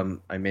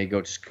 I may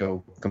go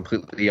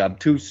completely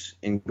obtuse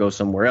and go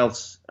somewhere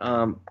else.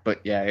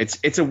 But yeah,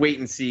 it's a wait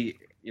and see,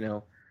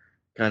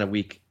 kind of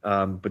week.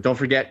 But don't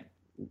forget,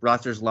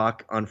 rosters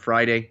lock on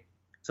Friday,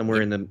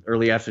 somewhere in the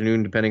early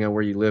afternoon, depending on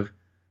where you live.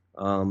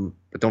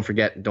 But don't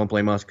forget, don't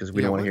blame us because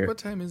we don't want to hear it. What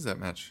time is that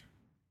match?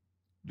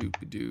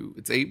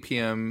 It's 8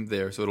 p.m.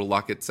 there, so it'll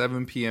lock at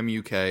 7 p.m.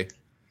 UK,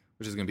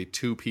 which is going to be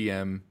 2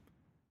 p.m.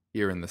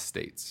 here in the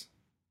States.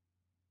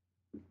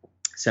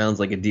 Sounds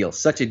like a deal.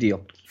 Such a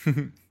deal.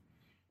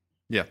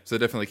 Yeah, so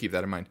definitely keep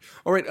that in mind.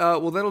 All right,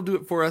 well, that'll do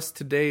it for us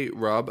today,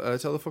 Rob.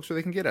 Tell the folks where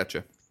they can get at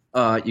you.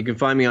 You can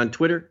find me on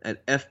Twitter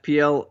at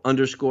FPL_MNOP,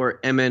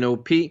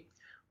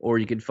 or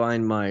you can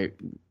find my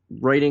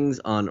writings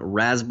on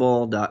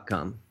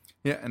Razzball.com.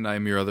 Yeah, and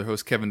I'm your other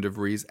host, Kevin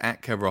DeVries,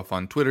 at Kevroff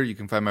on Twitter. You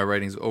can find my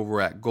writings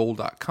over at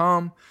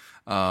Goal.com.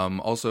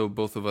 Also,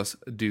 both of us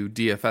do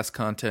DFS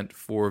content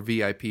for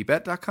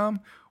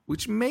VIPBet.com,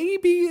 which may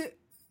be...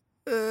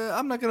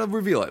 I'm not going to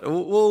reveal it.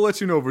 We'll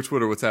let you know over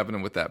Twitter what's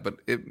happening with that, but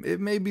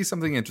it may be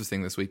something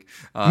interesting this week.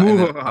 And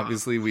then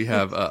obviously we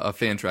have a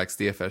Fantrax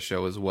DFS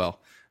show as well.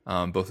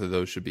 Both of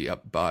those should be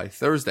up by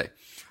Thursday.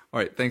 All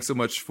right, thanks so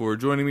much for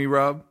joining me,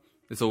 Rob.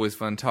 It's always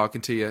fun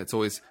talking to you. It's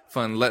always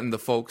fun letting the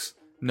folks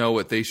know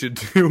what they should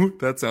do.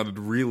 That sounded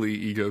really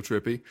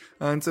ego-trippy.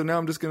 And so now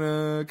I'm just going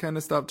to kind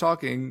of stop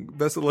talking.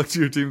 Best of luck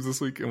to your teams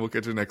this week, and we'll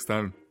catch you next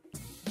time.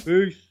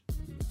 Peace.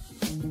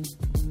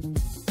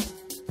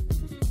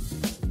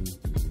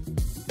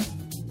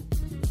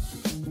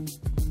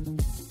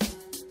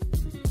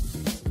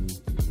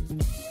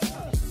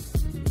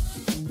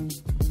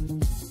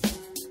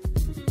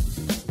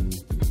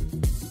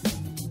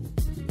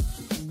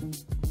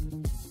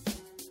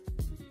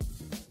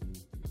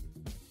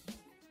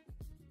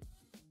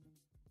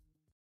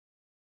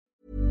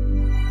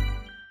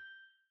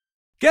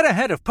 Get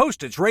ahead of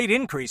postage rate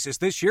increases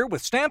this year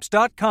with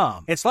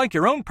Stamps.com. It's like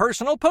your own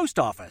personal post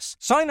office.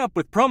 Sign up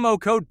with promo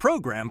code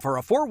PROGRAM for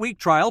a 4-week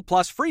trial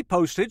plus free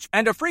postage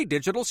and a free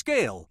digital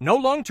scale. No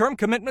long-term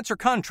commitments or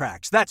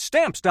contracts. That's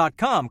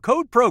Stamps.com,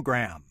 code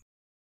PROGRAM.